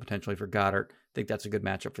the field potentially for Goddard. I think that's a good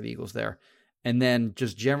matchup for the Eagles there. And then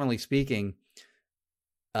just generally speaking,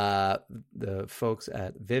 the folks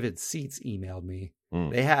at Vivid Seats emailed me.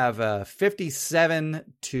 They have a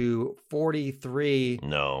 57 to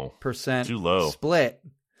 43% too low split.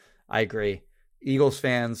 I agree. Eagles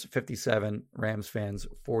fans 57, Rams fans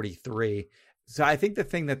 43. So I think the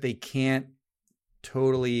thing that they can't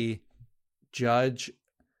totally judge,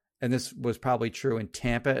 and this was probably true in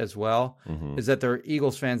Tampa as well, is that there are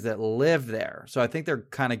Eagles fans that live there. So I think they're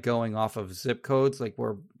kind of going off of zip codes, like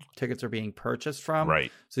where tickets are being purchased from.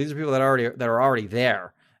 Right. So these are people that are already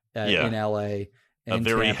there in LA. A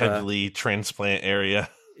very heavily transplant area.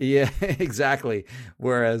 Yeah, exactly.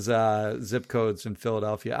 Whereas zip codes in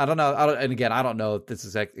Philadelphia, I don't know. And again, I don't know if this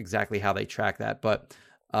is exactly how they track that, but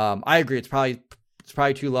I agree. It's probably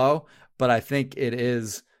too low, but I think it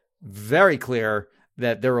is very clear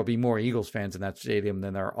that there will be more Eagles fans in that stadium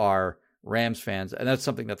than there are Rams fans. And that's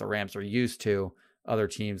something that the Rams are used to. Other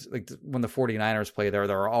teams, like when the 49ers play there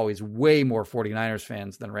are always way more 49ers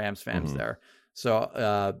fans than Rams fans there. So,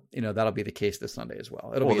 that'll be the case this Sunday as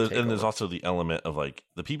well. And there's also the element of like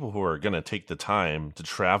the people who are going to take the time to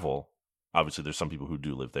travel. Obviously, there's some people who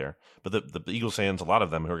do live there, but the Eagles fans, a lot of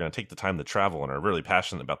them who are going to take the time to travel and are really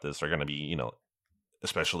passionate about this are going to be,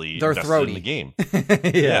 especially they're invested throaty in the game.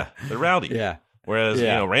 Yeah, they're rowdy. Yeah. Whereas,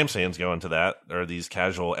 Rams fans go into that, or these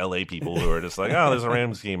casual LA people who are just like, oh, there's a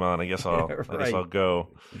Rams game on. I guess I'll go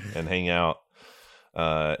and hang out.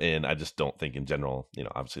 And I just don't think in general,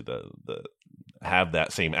 obviously the have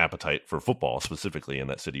that same appetite for football specifically in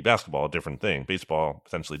that city. Basketball, a different thing. Baseball,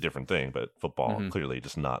 potentially different thing, but football clearly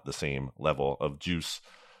just not the same level of juice.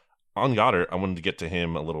 On Goddard, I wanted to get to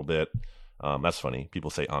him a little bit. That's funny. People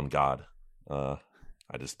say on God. I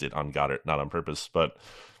just did on Goddard, not on purpose, but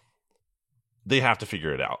they have to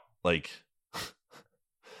figure it out. Like,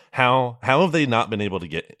 how have they not been able to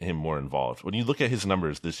get him more involved? When you look at his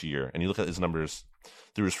numbers this year, and you look at his numbers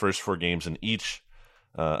through his first 4 games in each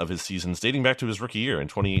of his seasons, dating back to his rookie year in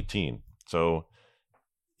 2018. So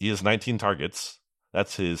he has 19 targets.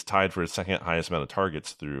 That's his tied for his second highest amount of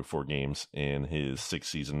targets through 4 games in his 6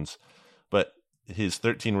 seasons. But his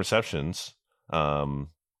 13 receptions,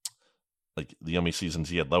 like the only seasons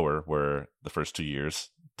he had lower were the first 2 years,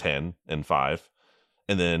 10 and 5.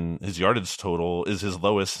 And then his yardage total is his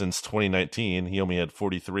lowest since 2019. He only had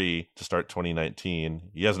 43 to start 2019.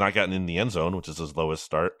 He has not gotten in the end zone, which is his lowest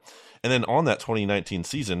start. And then on that 2019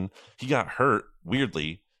 season, he got hurt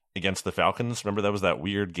weirdly against the Falcons. Remember that was that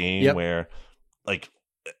weird game where like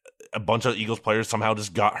a bunch of Eagles players somehow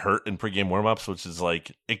just got hurt in pregame warmups, which is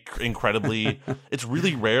like incredibly, it's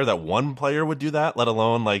really rare that one player would do that, let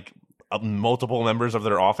alone like multiple members of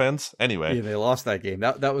their offense. Anyway, they lost that game.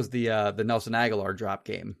 That was the Nelson Aguilar drop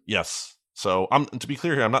game. Yes. So to be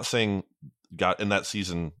clear here, I'm not saying in that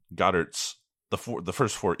season Goddard's the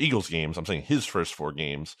first 4 Eagles games. I'm saying his first 4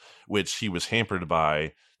 games, which he was hampered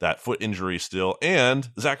by that foot injury still, and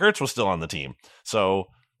Zach Ertz was still on the team. So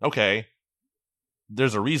okay,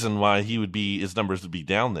 there's a reason why his numbers would be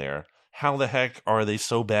down there. How the heck are they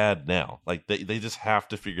so bad now? Like they just have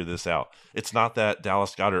to figure this out. It's not that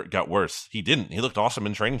Dallas Goedert got worse. He didn't. He looked awesome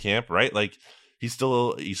in training camp, right? Like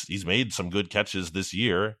he's made some good catches this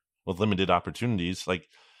year with limited opportunities. Like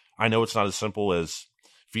I know it's not as simple as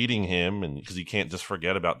feeding him, and because you can't just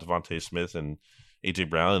forget about Devontae Smith and AJ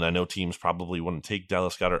Brown. And I know teams probably want to take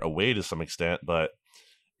Dallas Goedert away to some extent, but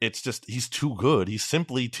it's just he's too good. He's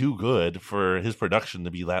simply too good for his production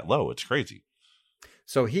to be that low. It's crazy.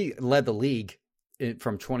 So he led the league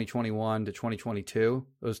from 2021 to 2022,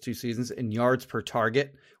 those 2 seasons, in yards per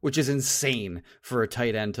target, which is insane for a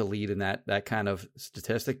tight end to lead in that kind of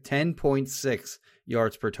statistic. 10.6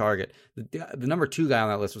 yards per target. The number 2 guy on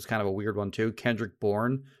that list was kind of a weird one too. Kendrick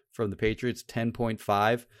Bourne from the Patriots,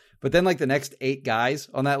 10.5. But then like the next 8 guys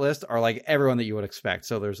on that list are like everyone that you would expect.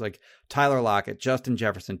 So there's like Tyler Lockett, Justin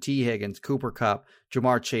Jefferson, T. Higgins, Cooper Kupp,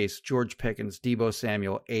 Jamar Chase, George Pickens, Deebo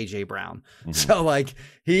Samuel, AJ Brown. Mm-hmm. So like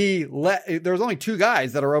there was only 2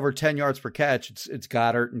 guys that are over 10 yards per catch. It's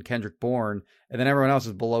Goddard and Kendrick Bourne. And then everyone else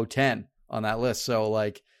is below 10 on that list. So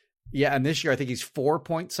like, yeah. And this year I think he's 4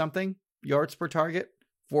 point something yards per target,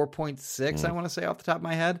 4.6. I want to say off the top of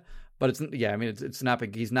my head, but it's not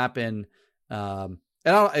big. He's not been,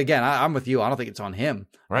 and I'm with you. I don't think it's on him.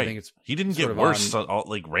 Right. I think it's he didn't get worse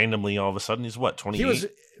like randomly all of a sudden. He's 28? He was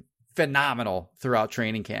phenomenal throughout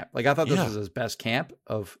training camp. Like I thought this was his best camp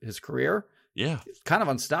of his career. Yeah. Kind of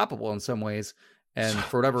unstoppable in some ways. And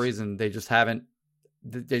for whatever reason, they just haven't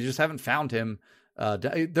found him.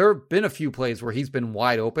 There have been a few plays where he's been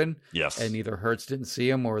wide open. Yes. And either Hurts didn't see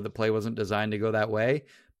him or the play wasn't designed to go that way.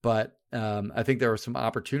 But I think there were some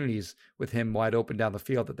opportunities with him wide open down the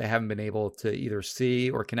field that they haven't been able to either see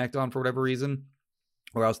or connect on for whatever reason,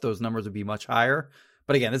 or else those numbers would be much higher.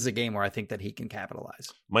 But again, this is a game where I think that he can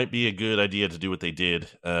capitalize. Might be a good idea to do what they did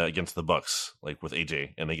against the Bucks, like with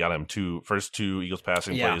AJ, and they got him first two Eagles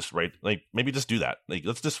passing plays, right? Like maybe just do that. Like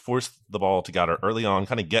let's just force the ball to Goddard early on,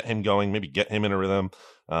 kind of get him going, maybe get him in a rhythm.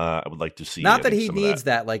 I would like to see. Not that he needs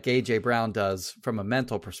that like AJ Brown does from a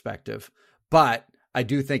mental perspective, but I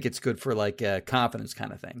do think it's good for like a confidence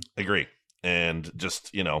kind of thing. Agree. And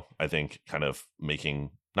just, I think kind of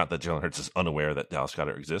making, not that Jalen Hurts is unaware that Dallas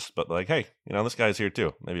Goedert exists, but like, hey, this guy's here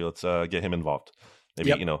too. Maybe let's get him involved.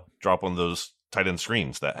 Maybe, drop one of those tight end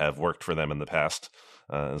screens that have worked for them in the past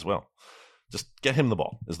as well. Just get him the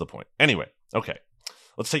ball is the point. Anyway, okay.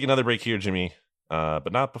 Let's take another break here, Jimmy,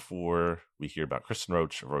 but not before we hear about Kristen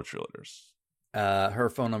Roach of Roach Realtors. Her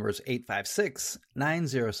phone number is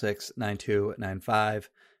 856-906-9295.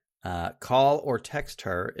 Call or text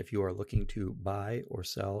her if you are looking to buy or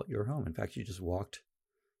sell your home. In fact, you just walked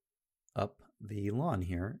up the lawn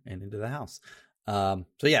here and into the house. So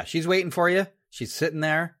yeah, she's waiting for you. She's sitting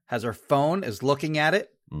there, has her phone, is looking at it.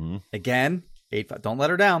 Mm-hmm. Again, don't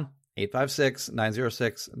let her down.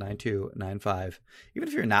 856-906-9295. Even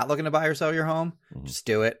if you're not looking to buy or sell your home, just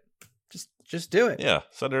do it. Just do it. Yeah,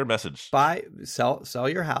 send her a message. Sell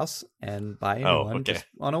your house and buy a new one just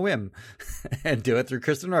on a whim, and do it through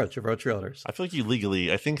Kristen Roach of Roach Realtors. I feel like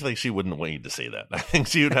I think like she wouldn't want you to say that. I think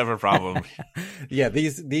she would have a problem. Yeah,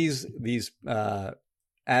 these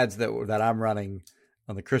ads that I'm running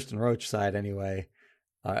on the Kristen Roach side anyway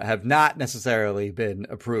have not necessarily been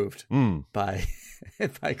approved by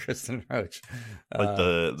Kristen Roach. Like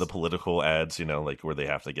the political ads, like where they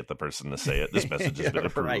have to get the person to say it. This message has been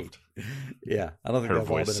approved. Right. Yeah, I don't think her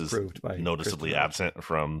they've all voice been approved is by noticeably absent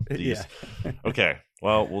from these. Yeah. Okay,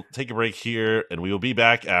 well, we'll take a break here, and we will be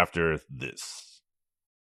back after this.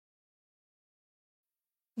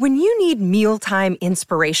 When you need mealtime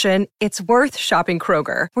inspiration, it's worth shopping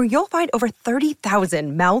Kroger, where you'll find over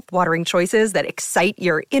 30,000 mouth-watering choices that excite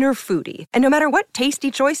your inner foodie. And no matter what tasty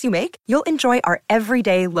choice you make, you'll enjoy our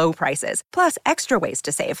everyday low prices, plus extra ways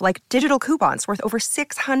to save, like digital coupons worth over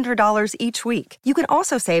 $600 each week. You can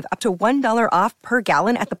also save up to $1 off per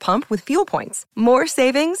gallon at the pump with fuel points. More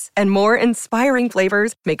savings and more inspiring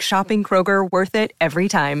flavors make shopping Kroger worth it every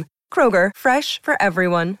time. Kroger, fresh for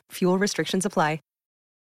everyone. Fuel restrictions apply.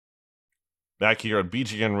 Back here on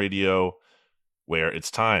BGN Radio, where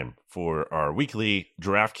it's time for our weekly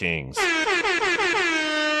DraftKings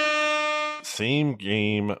same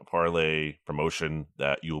game parlay promotion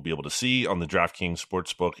that you will be able to see on the DraftKings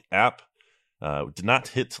Sportsbook app. Did not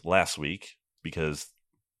hit last week because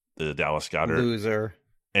the Dallas Goedert loser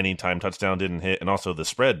anytime touchdown didn't hit, and also the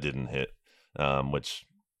spread didn't hit, which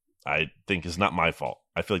I think is not my fault.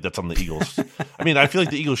 I feel like that's on the Eagles. I mean, I feel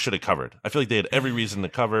like the Eagles should have covered. I feel like they had every reason to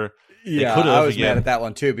cover. Yeah, I was mad at that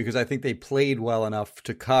one too, because I think they played well enough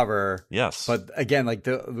to cover. Yes, but again,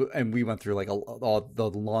 and we went through like all the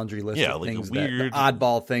laundry list of like things, the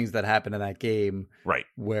oddball things that happened in that game, right?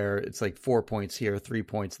 Where it's like 4 points here, 3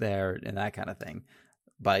 points there, and that kind of thing.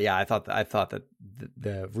 But yeah, I thought that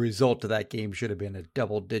the result of that game should have been a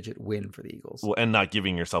double-digit win for the Eagles. Well, and not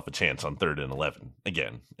giving yourself a chance on 3rd and 11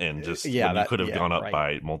 again, and just when you could have gone up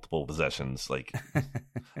by multiple possessions. Like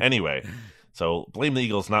anyway, so blame the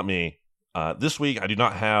Eagles, not me. This week, I do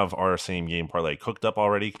not have our same game parlay cooked up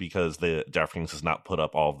already because the DraftKings has not put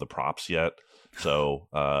up all of the props yet. So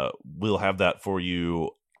we'll have that for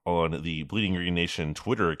you on the Bleeding Green Nation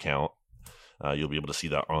Twitter account. You'll be able to see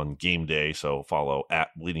that on game day. So follow at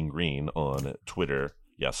Bleeding Green on Twitter.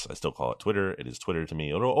 Yes, I still call it Twitter. It is Twitter to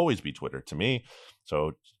me. It'll always be Twitter to me.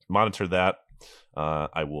 So monitor that.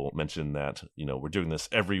 I will mention that, we're doing this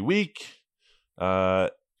every week.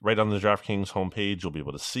 Right on the DraftKings homepage, you'll be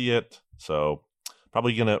able to see it. So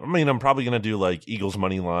I'm probably gonna do like Eagles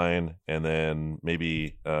money line, and then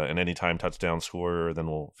maybe an anytime touchdown scorer. Then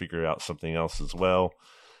we'll figure out something else as well.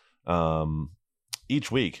 Each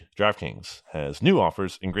week, DraftKings has new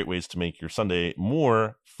offers and great ways to make your Sunday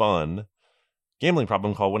more fun. Gambling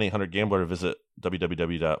problem? Call 1-800-GAMBLER or visit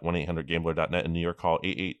www.1800gambler.net. In New York, call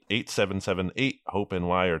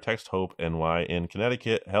 888-778-HOPE-NY or text HOPE-NY. In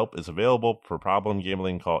Connecticut, help is available for problem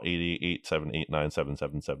gambling. Call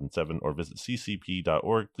 888-789-7777 or visit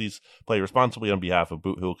ccp.org. Please play responsibly on behalf of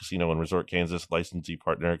Boot Hill Casino and Resort, Kansas. Licensee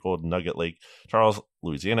partner, Golden Nugget Lake, Charles,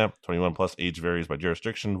 Louisiana. 21 plus, age varies by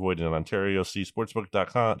jurisdiction. Void in Ontario. See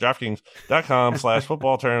sportsbook.com,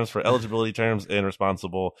 DraftKings.com/football terms for eligibility terms and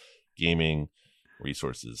responsible gaming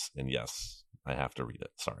resources. And yes, I have to read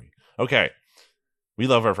it. Sorry. Okay. We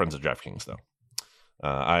love our friends at DraftKings, though.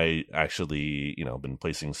 I actually, been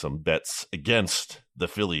placing some bets against the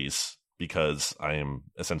Phillies because I am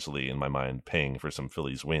essentially, in my mind, paying for some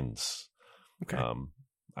Phillies wins. Okay.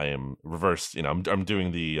 I am reversed. I'm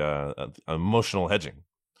doing the emotional hedging.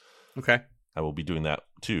 Okay. I will be doing that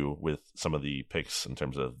too with some of the picks in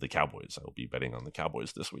terms of the Cowboys. I will be betting on the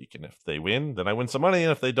Cowboys this week. And if they win, then I win some money.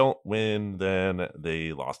 And if they don't win, then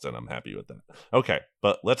they lost. And I'm happy with that. Okay.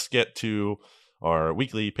 But let's get to our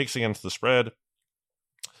weekly picks against the spread.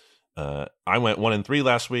 I went 1-3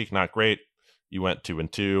 last week. Not great. You went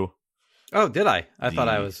 2-2. Oh, did I? I thought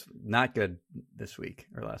I was not good this week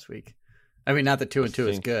or last week. I mean, not that 2-2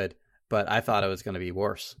 is good, but I thought it was going to be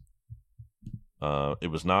worse. It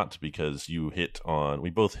was not, because you hit on. We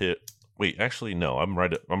both hit. Wait, actually, no. I'm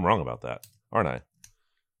right. I'm wrong about that, aren't I?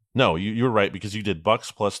 No, you were right, because you did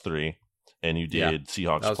Bucks +3, and you did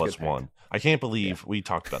Seahawks +1. I can't believe we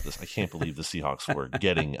talked about this. I can't believe the Seahawks were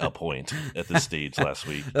getting a point at this stage last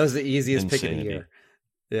week. That was the easiest pick of the year.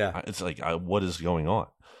 Yeah, it's like, what is going on?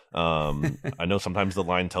 I know sometimes the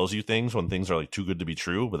line tells you things when things are like too good to be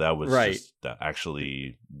true, but that was that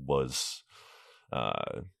actually was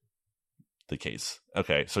the case.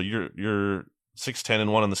 Okay, so you're 6-10-1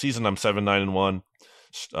 on the season. I'm 7-9-1.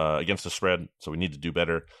 against the spread, so we need to do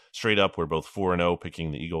better. Straight up, we're both 4-0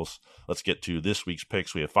 picking the Eagles. Let's get to this week's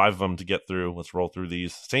picks. We have 5 of them to get through. Let's roll through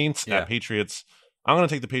these. Saints at Patriots. I'm going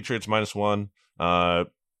to take the Patriots -1.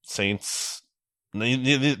 Saints,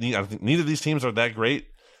 neither of these teams are that great,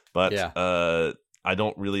 but I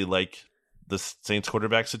don't really like the Saints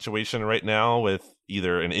quarterback situation right now with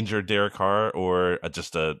either an injured Derek Carr or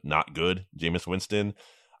just a not good Jameis Winston.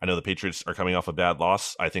 I know the Patriots are coming off a bad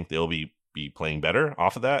loss. I think they'll be playing better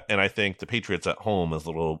off of that, and I think the Patriots at home is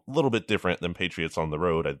a little bit different than Patriots on the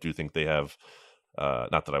road. I do think they have,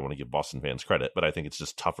 not that I want to give Boston fans credit, but I think it's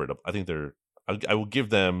just tougher to. I think I will give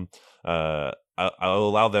them. I'll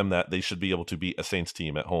allow them that they should be able to beat a Saints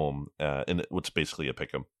team at home, and it's basically a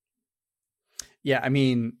pick 'em. Yeah, I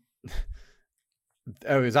mean,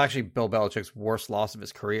 it was actually Bill Belichick's worst loss of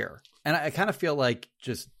his career, and I kind of feel like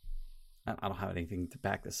I don't have anything to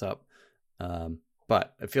back this up,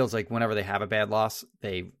 but it feels like whenever they have a bad loss,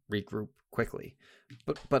 they regroup quickly.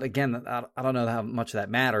 But again, I don't know how much that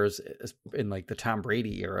matters in like the Tom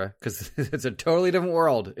Brady era, because it's a totally different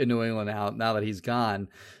world in New England now that he's gone.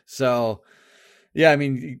 So, yeah, I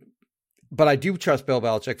mean, but I do trust Bill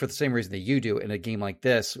Belichick for the same reason that you do in a game like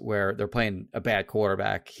this, where they're playing a bad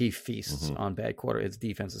quarterback. He feasts on bad quarterbacks. His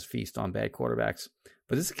defenses feast on bad quarterbacks.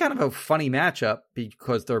 But this is kind of a funny matchup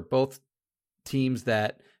because they're both teams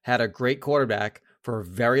that had a great quarterback for a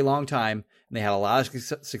very long time, and they had a lot of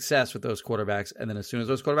success with those quarterbacks. And then as soon as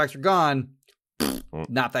those quarterbacks are gone,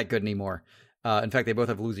 not that good anymore. In fact, they both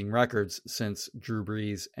have losing records since Drew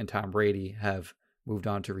Brees and Tom Brady have moved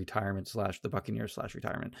on to retirement / the Buccaneers /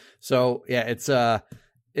 retirement. So yeah,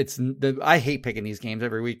 I hate picking these games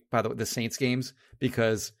every week, by the way, the Saints games,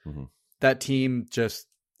 because that team just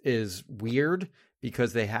is weird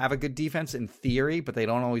because they have a good defense in theory, but they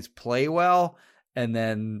don't always play well. And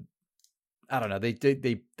then I don't know,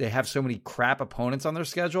 they have so many crap opponents on their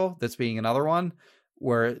schedule. That's being another one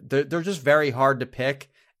where they're just very hard to pick.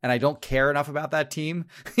 And I don't care enough about that team.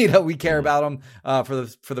 We care about them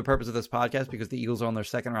for the purpose of this podcast because the Eagles are on their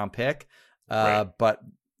second round pick. Right. But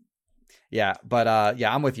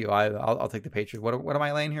I'm with you. I'll take the Patriots. What am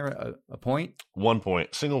I laying here? A point? 1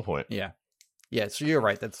 point, single point. Yeah. So you're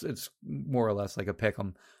right. It's more or less like a pick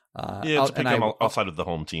 'em. It's a pick 'em outside of the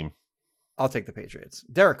home team. I'll take the Patriots.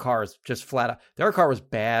 Derek Carr is just flat out. Derek Carr was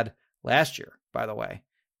bad last year, by the way.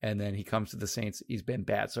 And then he comes to the Saints. He's been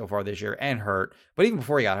bad so far this year and hurt. But even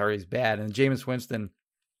before he got hurt, he's bad. And Jameis Winston,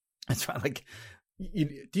 it's fine. Like,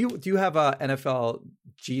 do you have a NFL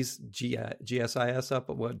GSIS up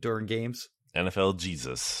during games? NFL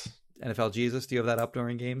Jesus. NFL Jesus. Do you have that up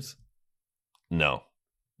during games? No.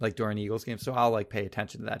 Like during Eagles games. So I'll pay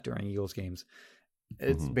attention to that during Eagles games.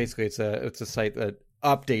 It's basically it's a site that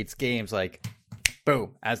updates games like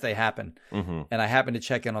boom as they happen. And I happened to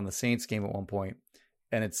check in on the Saints game at one point.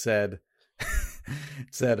 And it said,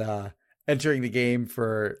 entering the game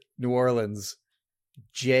for New Orleans,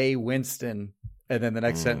 Jay Winston. And then the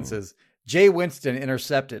next sentence is, Jay Winston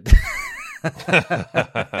intercepted.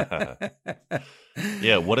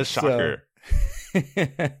 Yeah, what a shocker.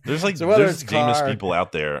 There's there's Jameis people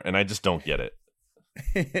out there, and I just don't get it.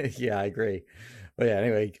 Yeah, I agree. But yeah,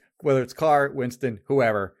 anyway, whether it's Carr, Winston,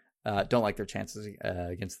 whoever, don't like their chances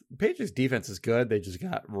against the Patriots. Defense is good. They just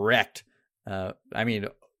got wrecked.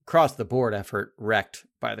 Across the board effort wrecked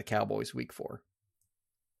by the Cowboys week 4.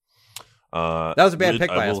 That was a bad pick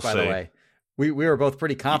by us, by the way. We were both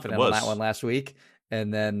pretty confident on that one last week.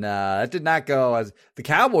 And then it did not go as the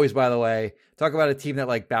Cowboys, by the way. Talk about a team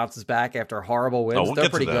that bounces back after horrible wins. They're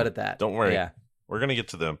pretty good at that. Don't worry. Yeah. We're going to get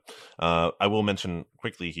to them. I will mention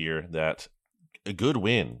quickly here that a good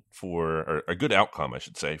win or a good outcome, I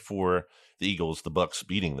should say, for the Eagles, the Bucks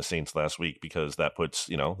beating the Saints last week, because that puts,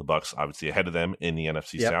 the Bucks obviously ahead of them in the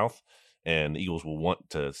NFC South, and the Eagles will want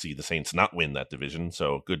to see the Saints not win that division.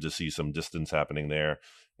 So good to see some distance happening there.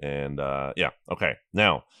 And okay.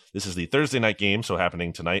 Now, this is the Thursday night game, so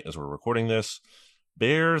happening tonight as we're recording this.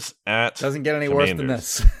 Bears at Doesn't get any Commanders.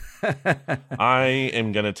 Worse than this. I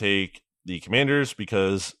am going to take the Commanders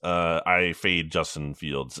because I fade Justin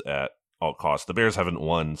Fields at all costs. The Bears haven't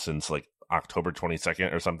won since October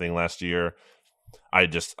 22nd or something last year.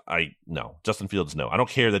 No. Justin Fields, no. I don't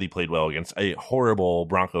care that he played well against a horrible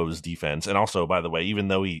Broncos defense. And also, by the way, even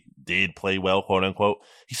though he did play well, quote unquote,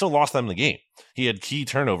 he still lost them the game. He had key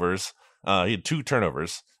turnovers. He had 2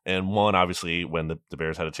 turnovers, and one, obviously, when the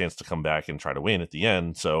Bears had a chance to come back and try to win at the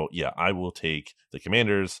end. So, yeah, I will take the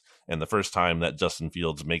Commanders. And the first time that Justin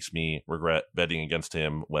Fields makes me regret betting against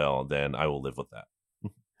him, well, then I will live with that.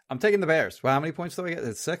 I'm taking the Bears. Well, how many points do we get?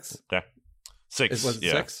 It's 6? Okay. 6. Was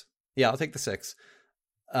it 6? Yeah, I'll take the 6.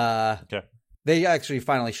 Okay. They actually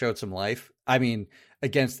finally showed some life. I mean,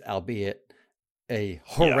 against, albeit a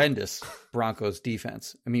horrendous Broncos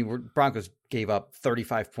defense. I mean, Broncos gave up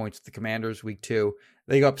 35 points to the Commanders week 2.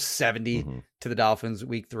 They go up 70 to the Dolphins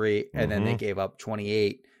week 3, and then they gave up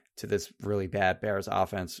 28 to this really bad Bears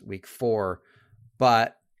offense week 4.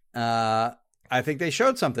 But I think they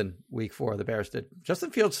showed something week 4, the Bears did.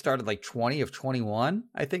 Justin Fields started like 20 of 21,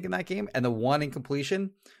 I think, in that game, and the one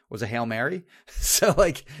incompletion was a Hail Mary. So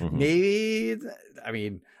like maybe, I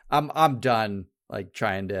mean, I'm done like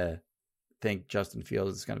trying to think Justin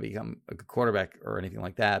Fields is going to become a good quarterback or anything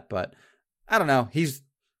like that, but I don't know. He's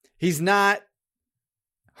not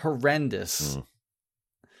horrendous.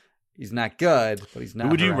 He's not good, but he's not.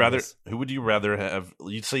 Who would you rather have?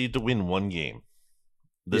 You'd say to win one game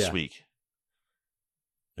this week.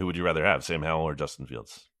 Who would you rather have, Sam Howell or Justin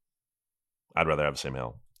Fields? I'd rather have Sam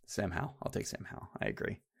Howell. Sam Howell. I'll take Sam Howell. I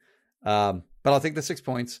agree. But I'll take the 6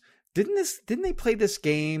 points. Didn't they play this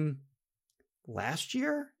game last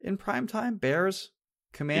year in primetime? Bears,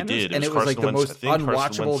 Commanders? And it was like the most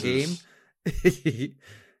unwatchable game.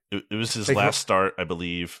 It was his last start, I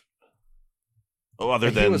believe. Other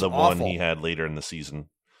than the awful. one he had later in the season.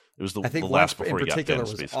 It was the last before he got benched,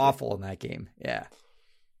 basically. Was awful in that game. Yeah.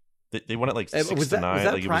 They won it like 6-9. Was that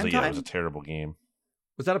like it was a terrible game.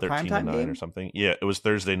 Was that a primetime game or something? Yeah, it was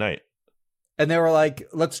Thursday night. And they were like,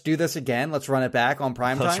 "Let's do this again. Let's run it back on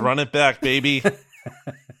primetime. Let's run it back, baby."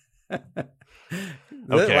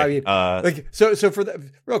 Okay. I mean, so for the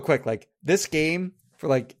real quick, like this game for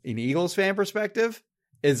like an Eagles fan perspective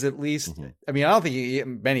is at least. I mean, I don't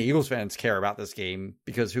think many Eagles fans care about this game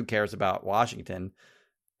because who cares about Washington,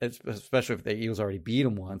 especially if the Eagles already beat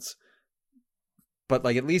them once. But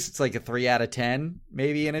like at least it's like a 3 out of 10,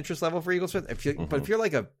 maybe an interest level for Eagles fans. But if you're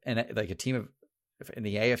like a team in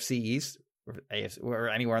the AFC East or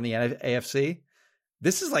anywhere in the AFC,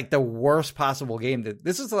 this is like the worst possible game.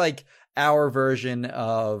 This is like our version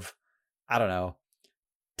of, I don't know,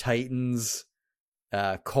 Titans,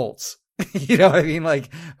 Colts. You know what I mean? Like,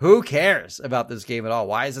 who cares about this game at all?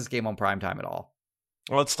 Why is this game on primetime at all?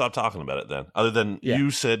 Well, let's stop talking about it then. Other than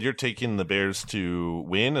you said you're taking the Bears to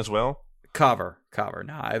win as well? Cover.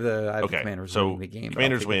 No, I have the Commanders winning the game.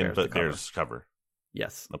 Commanders win, but Bears cover.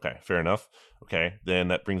 Yes. Okay, fair enough. Okay, then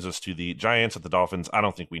that brings us to the Giants at the Dolphins. I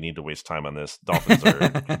don't think we need to waste time on this. Dolphins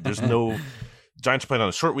are Giants are playing on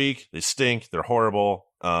a short week. They stink. They're horrible.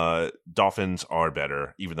 Dolphins are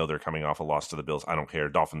better, even though they're coming off a loss to the Bills. I don't care.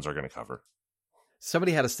 Dolphins are going to cover.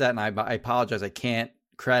 Somebody had a stat, and I apologize. I can't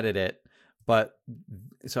credit it, but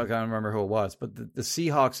so I can't remember who it was. But the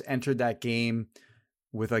Seahawks entered that game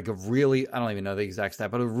with like a really, I don't even know the exact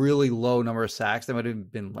stat, but a really low number of sacks. They might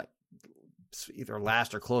have been like either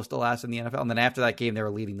last or close to last in the NFL. And then after that game, they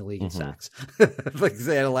were leading the league in sacks. Like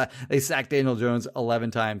they sacked Daniel Jones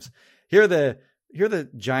 11 times. Here are the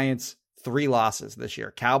Giants' 3 losses this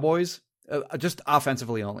year. Cowboys, just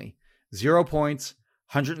offensively only, 0 points,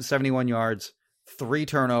 171 yards, 3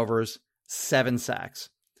 turnovers, 7 sacks.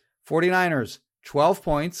 49ers, 12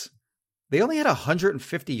 points. They only had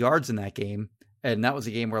 150 yards in that game. And that was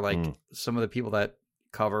a game where like some of the people that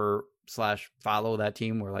cover / follow that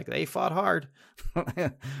team were like, they fought hard.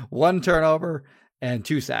 1 turnover and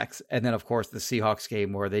 2 sacks. And then of course the Seahawks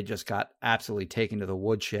game where they just got absolutely taken to the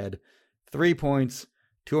woodshed. 3 points,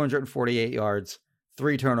 248 yards,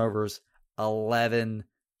 3 turnovers, 11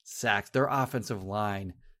 sacks. Their offensive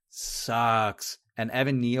line sucks. And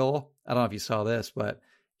Evan Neal, I don't know if you saw this, but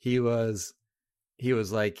he was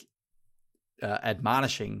like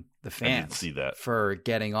admonishing the fans see that. For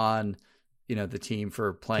getting on, the team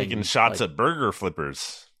for playing. Taking shots at burger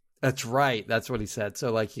flippers. That's right. That's what he said.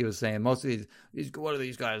 So like he was saying, most of these what are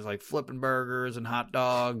these guys like flipping burgers and hot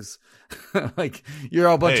dogs? Like you're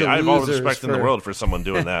all a bunch of losers. I have all the respect in the world for someone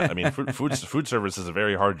doing that. I mean, food service is a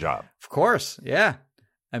very hard job. Of course. Yeah.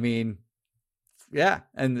 I mean, yeah.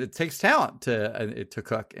 And it takes talent to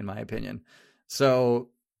cook, in my opinion. So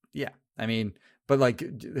yeah, I mean, but like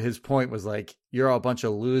his point was like, you're all a bunch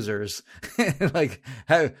of losers. Like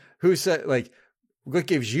who said like, what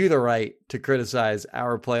gives you the right to criticize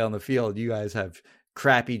our play on the field? You guys have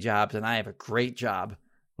crappy jobs and I have a great job.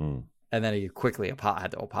 And then he quickly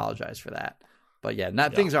had to apologize for that. But yeah,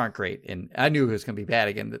 things aren't great. And I knew it was going to be bad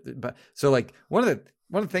again. But so like one of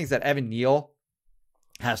the things that Evan Neal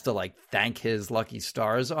has to like thank his lucky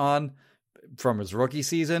stars on from his rookie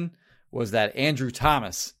season was that Andrew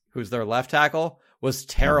Thomas, who's their left tackle, was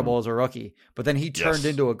terrible as a rookie. But then he turned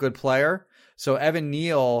into a good player. So Evan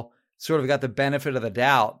Neal sort of got the benefit of the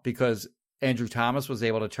doubt because Andrew Thomas was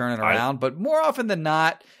able to turn it around. But more often than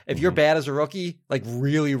not, if you're bad as a rookie, like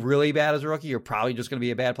really, really bad as a rookie, you're probably just going to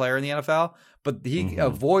be a bad player in the NFL. But he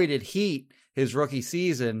avoided heat his rookie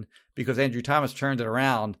season because Andrew Thomas turned it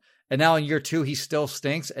around. And now in year 2, he still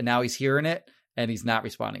stinks. And now he's hearing it and he's not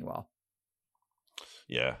responding well.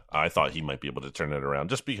 Yeah, I thought he might be able to turn it around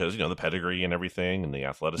just because, the pedigree and everything and the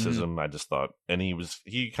athleticism. Mm-hmm. I just thought, and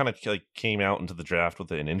he kind of like came out into the draft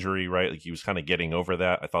with an injury, right? Like he was kind of getting over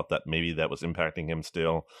that. I thought that maybe that was impacting him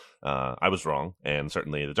still. I was wrong. And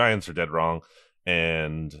certainly the Giants are dead wrong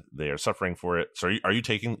and they are suffering for it. So are you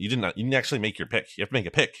taking, you didn't actually make your pick. You have to make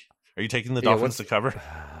a pick. Are you taking the Dolphins to cover?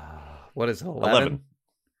 What is 11?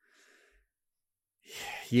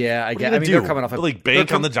 Yeah, I guess. They're coming off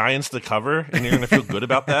bank on the Giants to cover, and you're going to feel good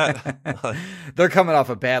about that. They're coming off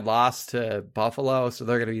a bad loss to Buffalo, so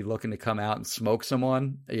they're going to be looking to come out and smoke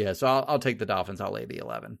someone. Yeah, so I'll take the Dolphins. I'll lay the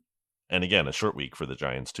 11. And again, a short week for the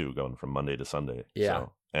Giants too, going from Monday to Sunday. Yeah,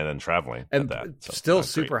 so, and then traveling and at that. So still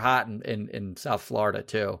super hot in South Florida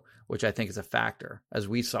too, which I think is a factor, as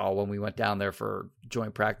we saw when we went down there for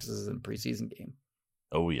joint practices and preseason game.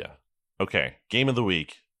 Oh yeah. Okay, game of the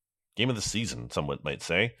week. Game of the season, someone might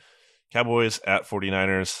say. Cowboys at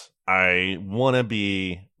 49ers. I want to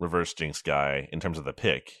be reverse jinx guy in terms of the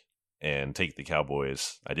pick and take the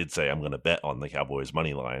Cowboys. I did say I'm going to bet on the Cowboys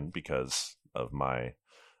money line because of my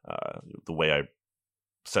the way I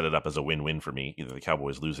set it up as a win-win for me. Either the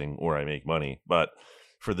Cowboys losing or I make money. But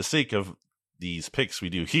for the sake of these picks we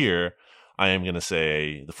do here, I am going to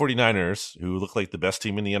say the 49ers, who look like the best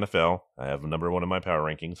team in the NFL. I have number 1 in my power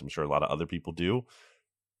rankings. I'm sure a lot of other people do.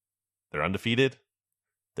 They're undefeated.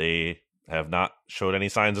 They have not showed any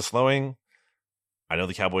signs of slowing. I know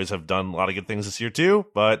the Cowboys have done a lot of good things this year too,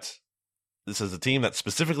 but this is a team that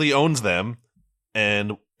specifically owns them,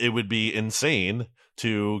 and it would be insane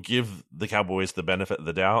to give the Cowboys the benefit of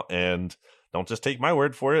the doubt. And don't just take my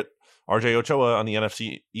word for it. RJ Ochoa on the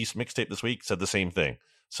NFC East mixtape this week said the same thing.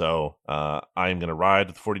 So I'm going to ride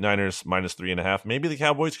with the 49ers minus 3.5. Maybe the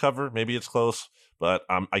Cowboys cover. Maybe it's close. But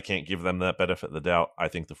I can't give them that benefit of the doubt. I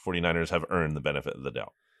think the 49ers have earned the benefit of the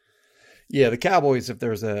doubt. Yeah, the Cowboys, if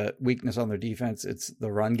there's a weakness on their defense, it's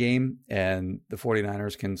the run game. And the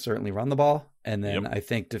 49ers can certainly run the ball. And then I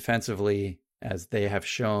think defensively, as they have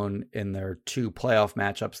shown in their 2 playoff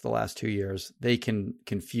matchups the last 2 years, they can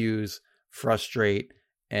confuse, frustrate,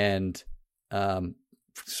 and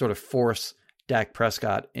sort of force Dak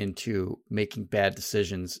Prescott into making bad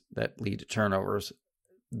decisions that lead to turnovers.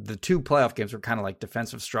 The 2 playoff games were kind of like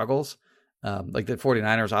defensive struggles. Like the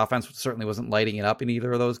 49ers offense certainly wasn't lighting it up in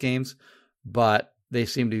either of those games, but they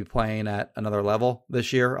seem to be playing at another level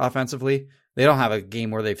this year offensively. They don't have a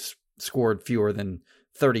game where they've scored fewer than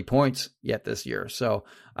 30 points yet this year. So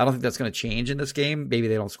I don't think that's going to change in this game. Maybe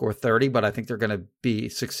they don't score 30, but I think they're going to be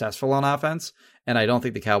successful on offense. And I don't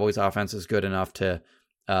think the Cowboys offense is good enough to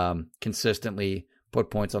consistently put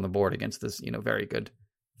points on the board against this, very good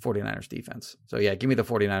 49ers defense. So yeah, give me the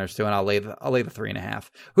 49ers too, and I'll lay the 3.5.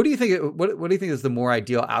 Who do you think? What do you think is the more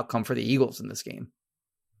ideal outcome for the Eagles in this game?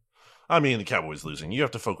 I mean, the Cowboys losing. You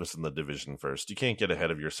have to focus on the division first. You can't get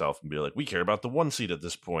ahead of yourself and be like, we care about the 1 seed at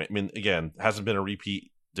this point. I mean, again, hasn't been a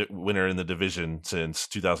repeat winner in the division since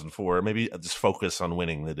 2004. Maybe just focus on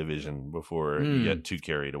winning the division before you get too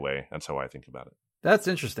carried away. That's how I think about it. That's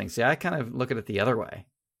interesting. See, I kind of look at it the other way.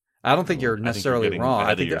 I don't think you're necessarily wrong.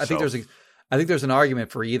 I think there's an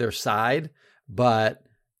argument for either side, but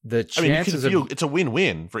the chances it's a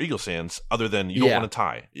win-win for Eagles fans other than you don't want to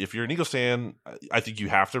tie. If you're an Eagles fan, I think you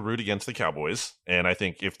have to root against the Cowboys. And I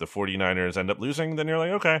think if the 49ers end up losing, then you're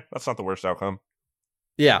like, okay, that's not the worst outcome.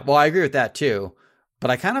 Yeah, well, I agree with that too.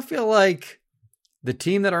 But I kind of feel like the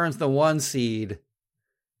team that earns the 1 seed,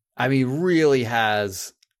 really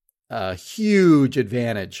has a huge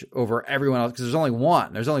advantage over everyone else because there's only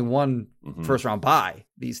one. There's only one first round bye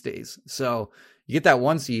these days. So you get that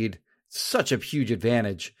 1 seed, such a huge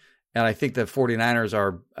advantage. And I think the 49ers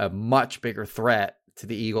are a much bigger threat to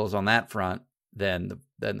the Eagles on that front than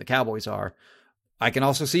the Cowboys are. I can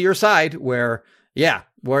also see your side where,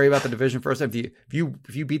 worry about the division first. If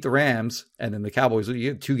you beat the Rams and then the Cowboys, you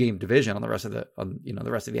have a 2-game division on the rest of the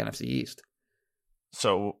NFC East.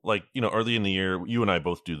 So, early in the year, you and I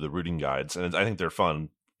both do the rooting guides, and I think they're fun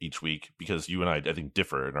each week because you and I think,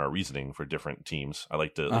 differ in our reasoning for different teams. I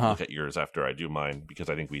like to look at yours after I do mine because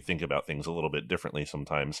I think we think about things a little bit differently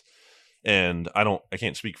sometimes. And I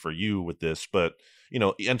can't speak for you with this, but,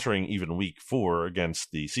 entering even week 4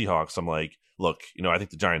 against the Seahawks, I'm like, look, I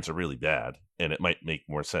think the Giants are really bad, and it might make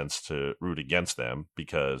more sense to root against them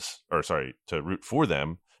to root for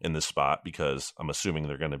them in this spot because I'm assuming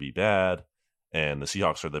they're going to be bad. And the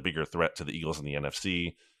Seahawks are the bigger threat to the Eagles in the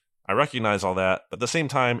NFC. I recognize all that, but at the same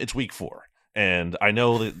time, it's week 4. And I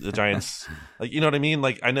know that the Giants, like, you know what I mean?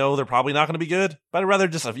 Like, I know they're probably not going to be good, but I'd rather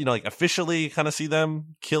just, like officially kind of see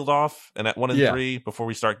them killed off and at 1-3 before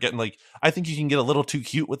we start getting I think you can get a little too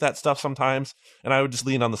cute with that stuff sometimes. And I would just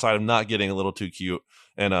lean on the side of not getting a little too cute.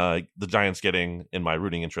 And the Giants getting, in my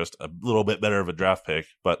rooting interest, a little bit better of a draft pick,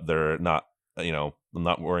 but they're not, I'm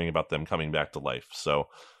not worrying about them coming back to life. So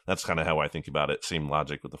that's kind of how I think about it. Same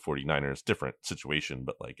logic with the 49ers, different situation,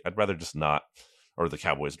 but I'd rather just not. Or the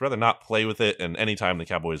Cowboys. I'd rather not play with it, and anytime the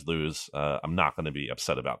Cowboys lose, I'm not going to be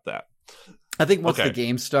upset about that. I think once the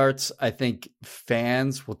game starts, I think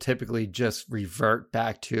fans will typically just revert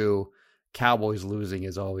back to Cowboys losing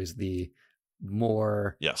is always the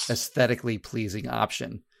more aesthetically pleasing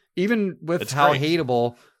option. Even with how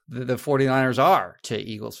hateable the 49ers are to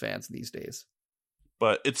Eagles fans these days.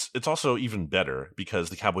 But it's also even better because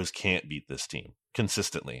the Cowboys can't beat this team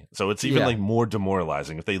consistently. So it's even more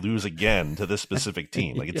demoralizing if they lose again to this specific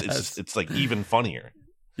team. It's even funnier.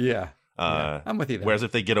 Yeah. I'm with you there. Whereas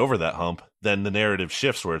if they get over that hump, then the narrative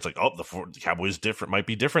shifts where it's the Cowboys might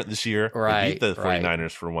be different this year. Right. They beat the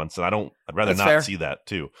 49ers for once. And I'd rather not fair. see that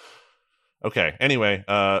too. Okay. Anyway,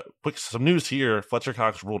 some news here. Fletcher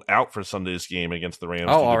Cox ruled out for Sunday's game against the Rams.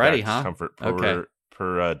 Oh, already, huh? Comfort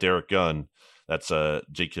per Derek Gunn. That's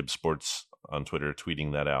Jacob Sports on Twitter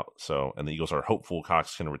tweeting that out. So, and the Eagles are hopeful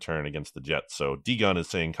Cox can return against the Jets. So D-Gun is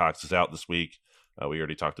saying Cox is out this week. We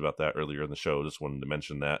already talked about that earlier in the show. Just wanted to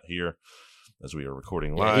mention that here as we are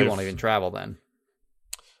recording live. He won't even travel then.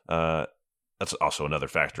 That's also another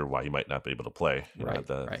factor why he might not be able to play.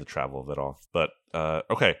 The travel of it all. But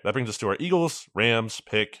okay, that brings us to our Eagles-Rams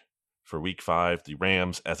pick for Week 5. The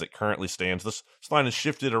Rams, as it currently stands, this line has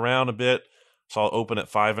shifted around a bit. Saw it open at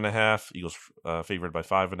 5.5. Eagles favored by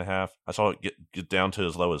 5.5. I saw it get down to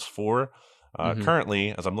as low as 4.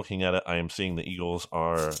 Currently, as I'm looking at it, I am seeing the Eagles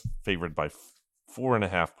are favored by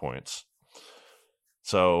 4.5 points.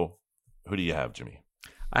 So, who do you have, Jimmy?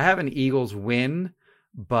 I have an Eagles win,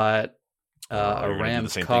 but a Rams do the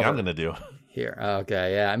same cover. thing I'm going to do here.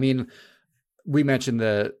 Okay, yeah. I mean, we mentioned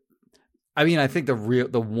I think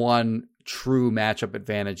the one true matchup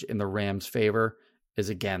advantage in the Rams' favor is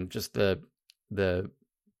again just the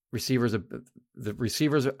receivers'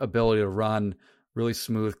 ability to run really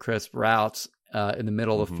smooth, crisp routes in the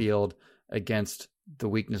middle of the field against the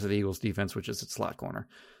weakness of the Eagles' defense, which is its slot corner.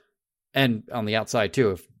 And on the outside,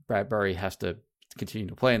 too, if Bradbury has to continue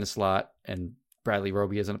to play in the slot and Bradley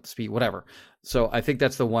Roby isn't up to speed, whatever. So I think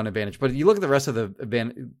that's the one advantage. But if you look at the rest of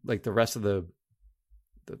the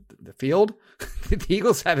field, the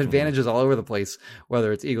Eagles have advantages all over the place,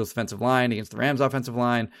 whether it's Eagles defensive line against the Rams offensive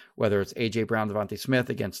line, whether it's A.J. Brown, Devontae Smith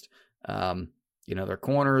against, their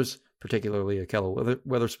corners, particularly Ahkello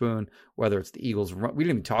Witherspoon, whether it's the Eagles. We didn't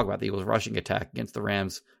even talk about the Eagles rushing attack against the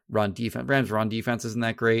Rams run defense. Rams run defense isn't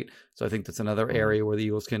that great. So I think that's another area where the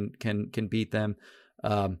Eagles can beat them.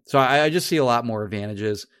 So I just see a lot more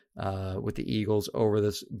advantages with the Eagles over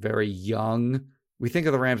this very young. We think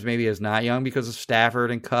of the Rams maybe as not young because of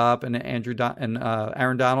Stafford and Kupp and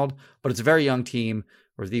Aaron Donald, but it's a very young team,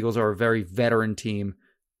 whereas the Eagles are a very veteran team.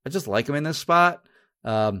 I just like them in this spot.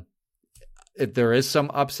 There is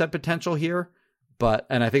some upset potential here,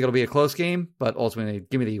 and I think it'll be a close game, but ultimately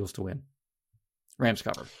give me the Eagles to win. Rams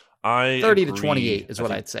cover. 30-28 is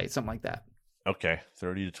what I'd say, something like that. Okay,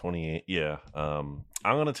 30-28. Yeah. I'm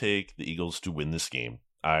going to take the Eagles to win this game.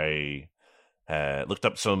 I had looked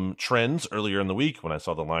up some trends earlier in the week when I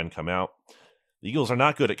saw the line come out. The Eagles are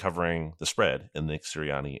not good at covering the spread in the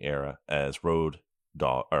Sirianni era as road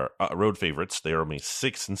favorites. They are only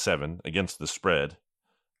 6-7 against the spread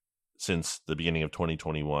since the beginning of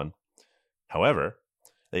 2021. However,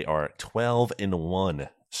 they are 12-1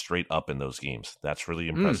 straight up in those games. That's really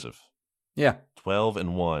impressive. Yeah,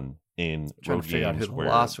 12-1 in road games. Out who the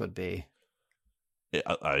loss would be.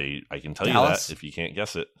 I can tell Dallas? you that if you can't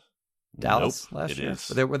guess it. Dallas nope, last year. Is.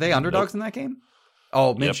 Were they underdogs in that game?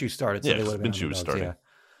 Oh, Minshew started. So yeah, they would have been Minshew was underdogs,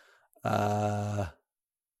 starting.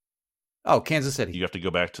 Yeah. Kansas City. You have to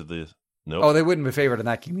go back to the. Nope. Oh, they wouldn't be favored in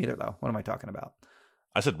that game either, though. What am I talking about?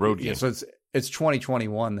 I said road game. Yeah, so it's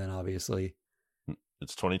 2021 then, obviously.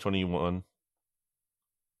 It's 2021.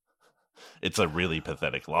 It's a really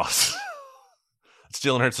pathetic loss. It's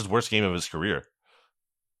Jalen Hurts' worst game of his career.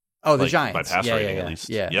 Oh, the Giants. By pass rating, at least.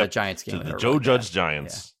 Yeah, yep. the Giants game. To the Joe Judge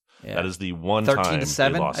Giants. Yeah. That is the one time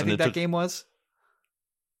 13-7, they lost. I think that game was.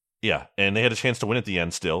 Yeah, and they had a chance to win at the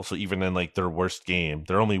end still. So even in their worst game,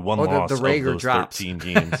 they're only one loss the Rager of those drops. 13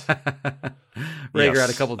 games. Rager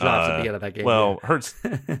had a couple drops at the end of that game. Well, Hurts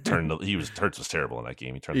Hurts was terrible in that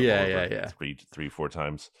game. He turned the ball over 3-4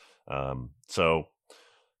 times. So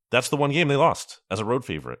that's the one game they lost as a road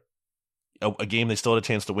favorite. a game they still had a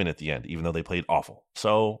chance to win at the end, even though they played awful.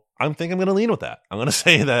 So I think I'm going to lean with that. I'm going to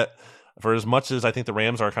say that for as much as I think the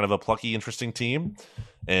Rams are kind of a plucky, interesting team,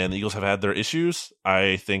 and the Eagles have had their issues,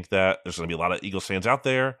 I think that there's going to be a lot of Eagles fans out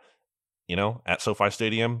there, at SoFi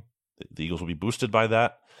Stadium. The Eagles will be boosted by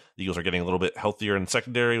that. The Eagles are getting a little bit healthier in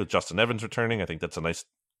secondary with Justin Evans returning. I think that's a nice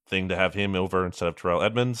thing to have him over instead of Terrell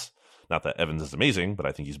Edmonds. Not that Evans is amazing, but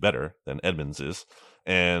I think he's better than Edmonds is.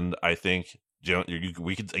 And I think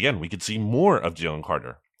we could see more of Jalen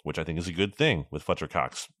Carter, which I think is a good thing with Fletcher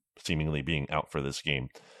Cox seemingly being out for this game.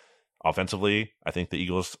 Offensively, I think the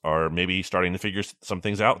Eagles are maybe starting to figure some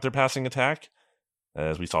things out with their passing attack,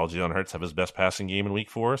 as we saw Jalen Hurts have his best passing game in Week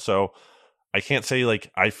 4. So I can't say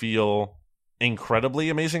I feel incredibly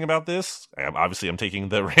amazing about this. Obviously, I'm taking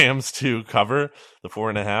the Rams to cover the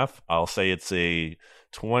 4.5. I'll say it's a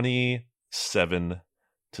 27-24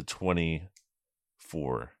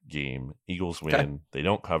 game. Eagles win. Okay. They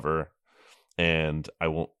don't cover. And I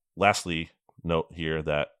will lastly note here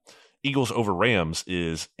that Eagles over Rams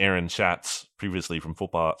is Aaron Schatz, previously from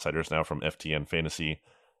Football Outsiders, now from FTN Fantasy.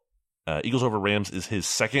 Eagles over Rams is his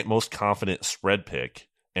second most confident spread pick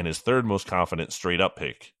and his third most confident straight up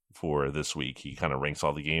pick for this week. He kind of ranks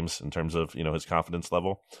all the games in terms of his confidence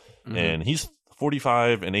level, and he's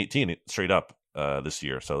 45-18 straight up this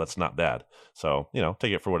year, so that's not bad. So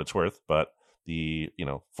take it for what it's worth. But the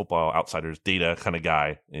Football Outsiders data kind of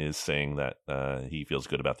guy is saying that he feels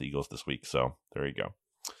good about the Eagles this week. So there you go.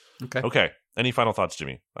 Okay. Any final thoughts,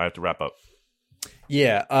 Jimmy? I have to wrap up.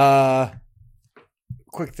 Yeah.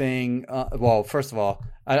 Quick thing. Well, first of all,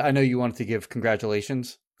 I know you wanted to give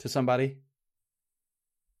congratulations to somebody.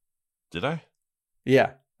 Did I?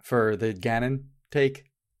 Yeah, for the Gannon take.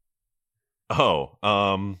 Oh,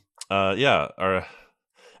 yeah. Our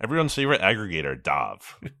everyone's favorite aggregator,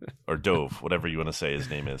 Dove, whatever you want to say his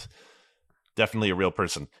name is. Definitely a real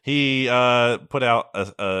person. He put out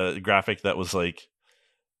a graphic that was like,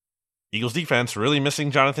 Eagles defense really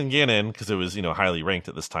missing Jonathan Gannon because it was, highly ranked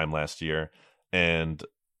at this time last year. And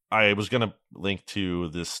I was going to link to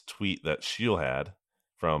this tweet that Sheil had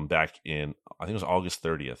from back in, I think it was August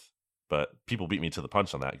 30th. But people beat me to the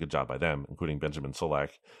punch on that. Good job by them, including Benjamin Solak.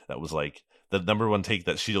 That was like the number one take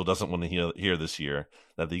that Sheil doesn't want to hear this year,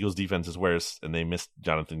 that the Eagles defense is worse and they missed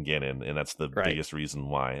Jonathan Gannon. And that's the biggest reason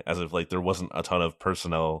why. As if there wasn't a ton of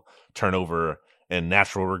personnel turnover and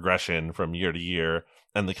natural regression from year to year.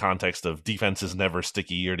 And the context of defense is never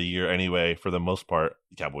sticky year to year anyway, for the most part,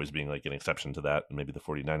 the Cowboys being an exception to that, and maybe the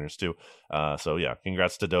 49ers too. So yeah,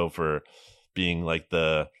 congrats to Doe for being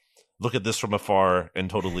the look at this from afar and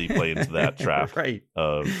totally play into that trap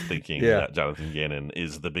of thinking that Jonathan Gannon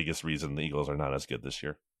is the biggest reason the Eagles are not as good this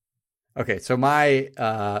year. Okay, so my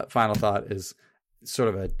final thought is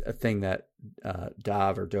sort of a thing that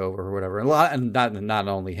Dove or whatever, and not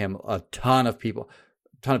only him, a ton of people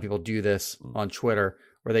do this on Twitter,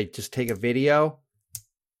 where they just take a video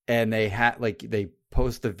and they they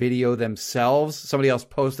post the video themselves. Somebody else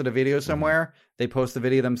posted a video somewhere. They post the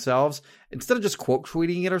video themselves instead of just quote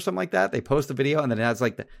tweeting it or something like that. They post the video and then it has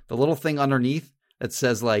the little thing underneath that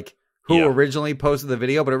says who originally posted the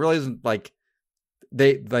video, but it really isn't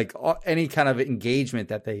they any kind of engagement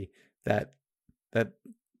that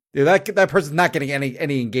that person's not getting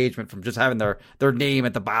any engagement from just having their name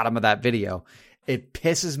at the bottom of that video. It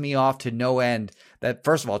pisses me off to no end that,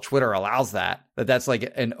 first of all, Twitter allows that's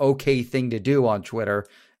an okay thing to do on Twitter.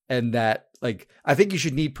 And that I think you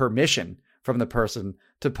should need permission from the person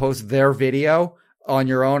to post their video on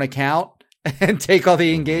your own account and take all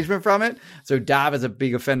the engagement from it. So Dov is a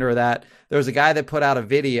big offender of that. There was a guy that put out a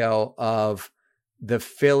video of the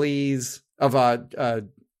Phillies of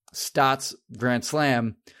Stott's Grand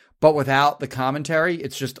Slam, but without the commentary.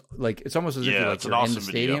 It's just it's almost as if you're awesome in the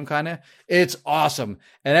stadium kind of. It's awesome.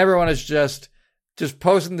 And everyone is just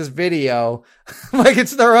posting this video like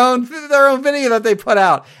it's their own video that they put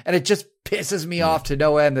out. And it just pisses me off to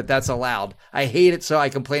no end that that's allowed. I hate it, so I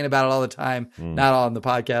complain about it all the time, not on the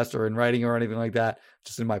podcast or in writing or anything like that,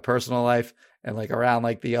 just in my personal life and around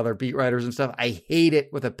the other beat writers and stuff. I hate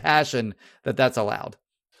it with a passion that that's allowed.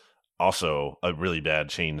 Also, a really bad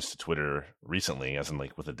change to Twitter recently, as in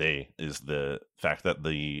with a day, is the fact that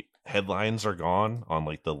the headlines are gone on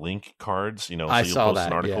the link cards. So I you'll saw post that,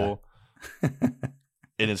 an article,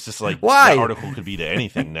 and it's just why that article could be to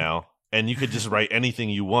anything now, and you could just write anything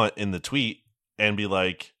you want in the tweet and be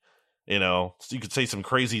so you could say some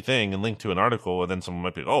crazy thing and link to an article, and then someone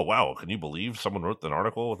might be, oh wow, can you believe someone wrote an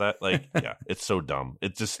article with that? Yeah, it's so dumb.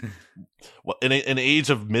 It's just in an age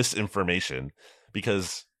of misinformation,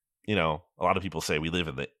 because a lot of people say we live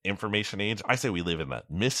in the information age. I say we live in the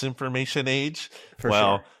misinformation age. For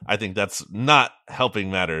sure. I think that's not helping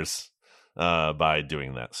matters by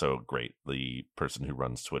doing that. So great. The person who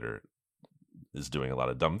runs Twitter is doing a lot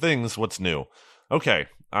of dumb things. What's new? Okay,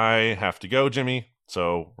 I have to go, Jimmy.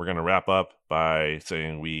 So we're going to wrap up by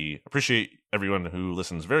saying we appreciate everyone who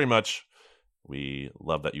listens very much. We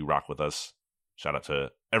love that you rock with us. Shout out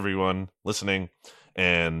to everyone listening.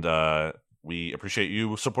 And we appreciate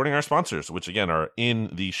you supporting our sponsors, which, again, are in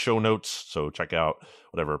the show notes. So check out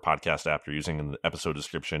whatever podcast app you're using in the episode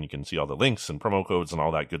description. You can see all the links and promo codes and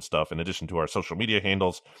all that good stuff, in addition to our social media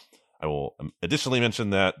handles. I will additionally mention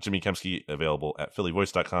that Jimmy Kempski available at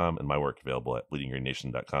phillyvoice.com and my work available at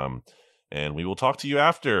bleedinggreennation.com. And we will talk to you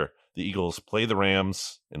after the Eagles play the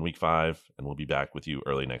Rams in Week 5, and we'll be back with you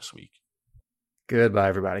early next week. Goodbye,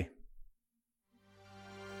 everybody.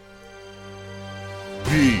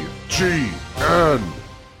 BGN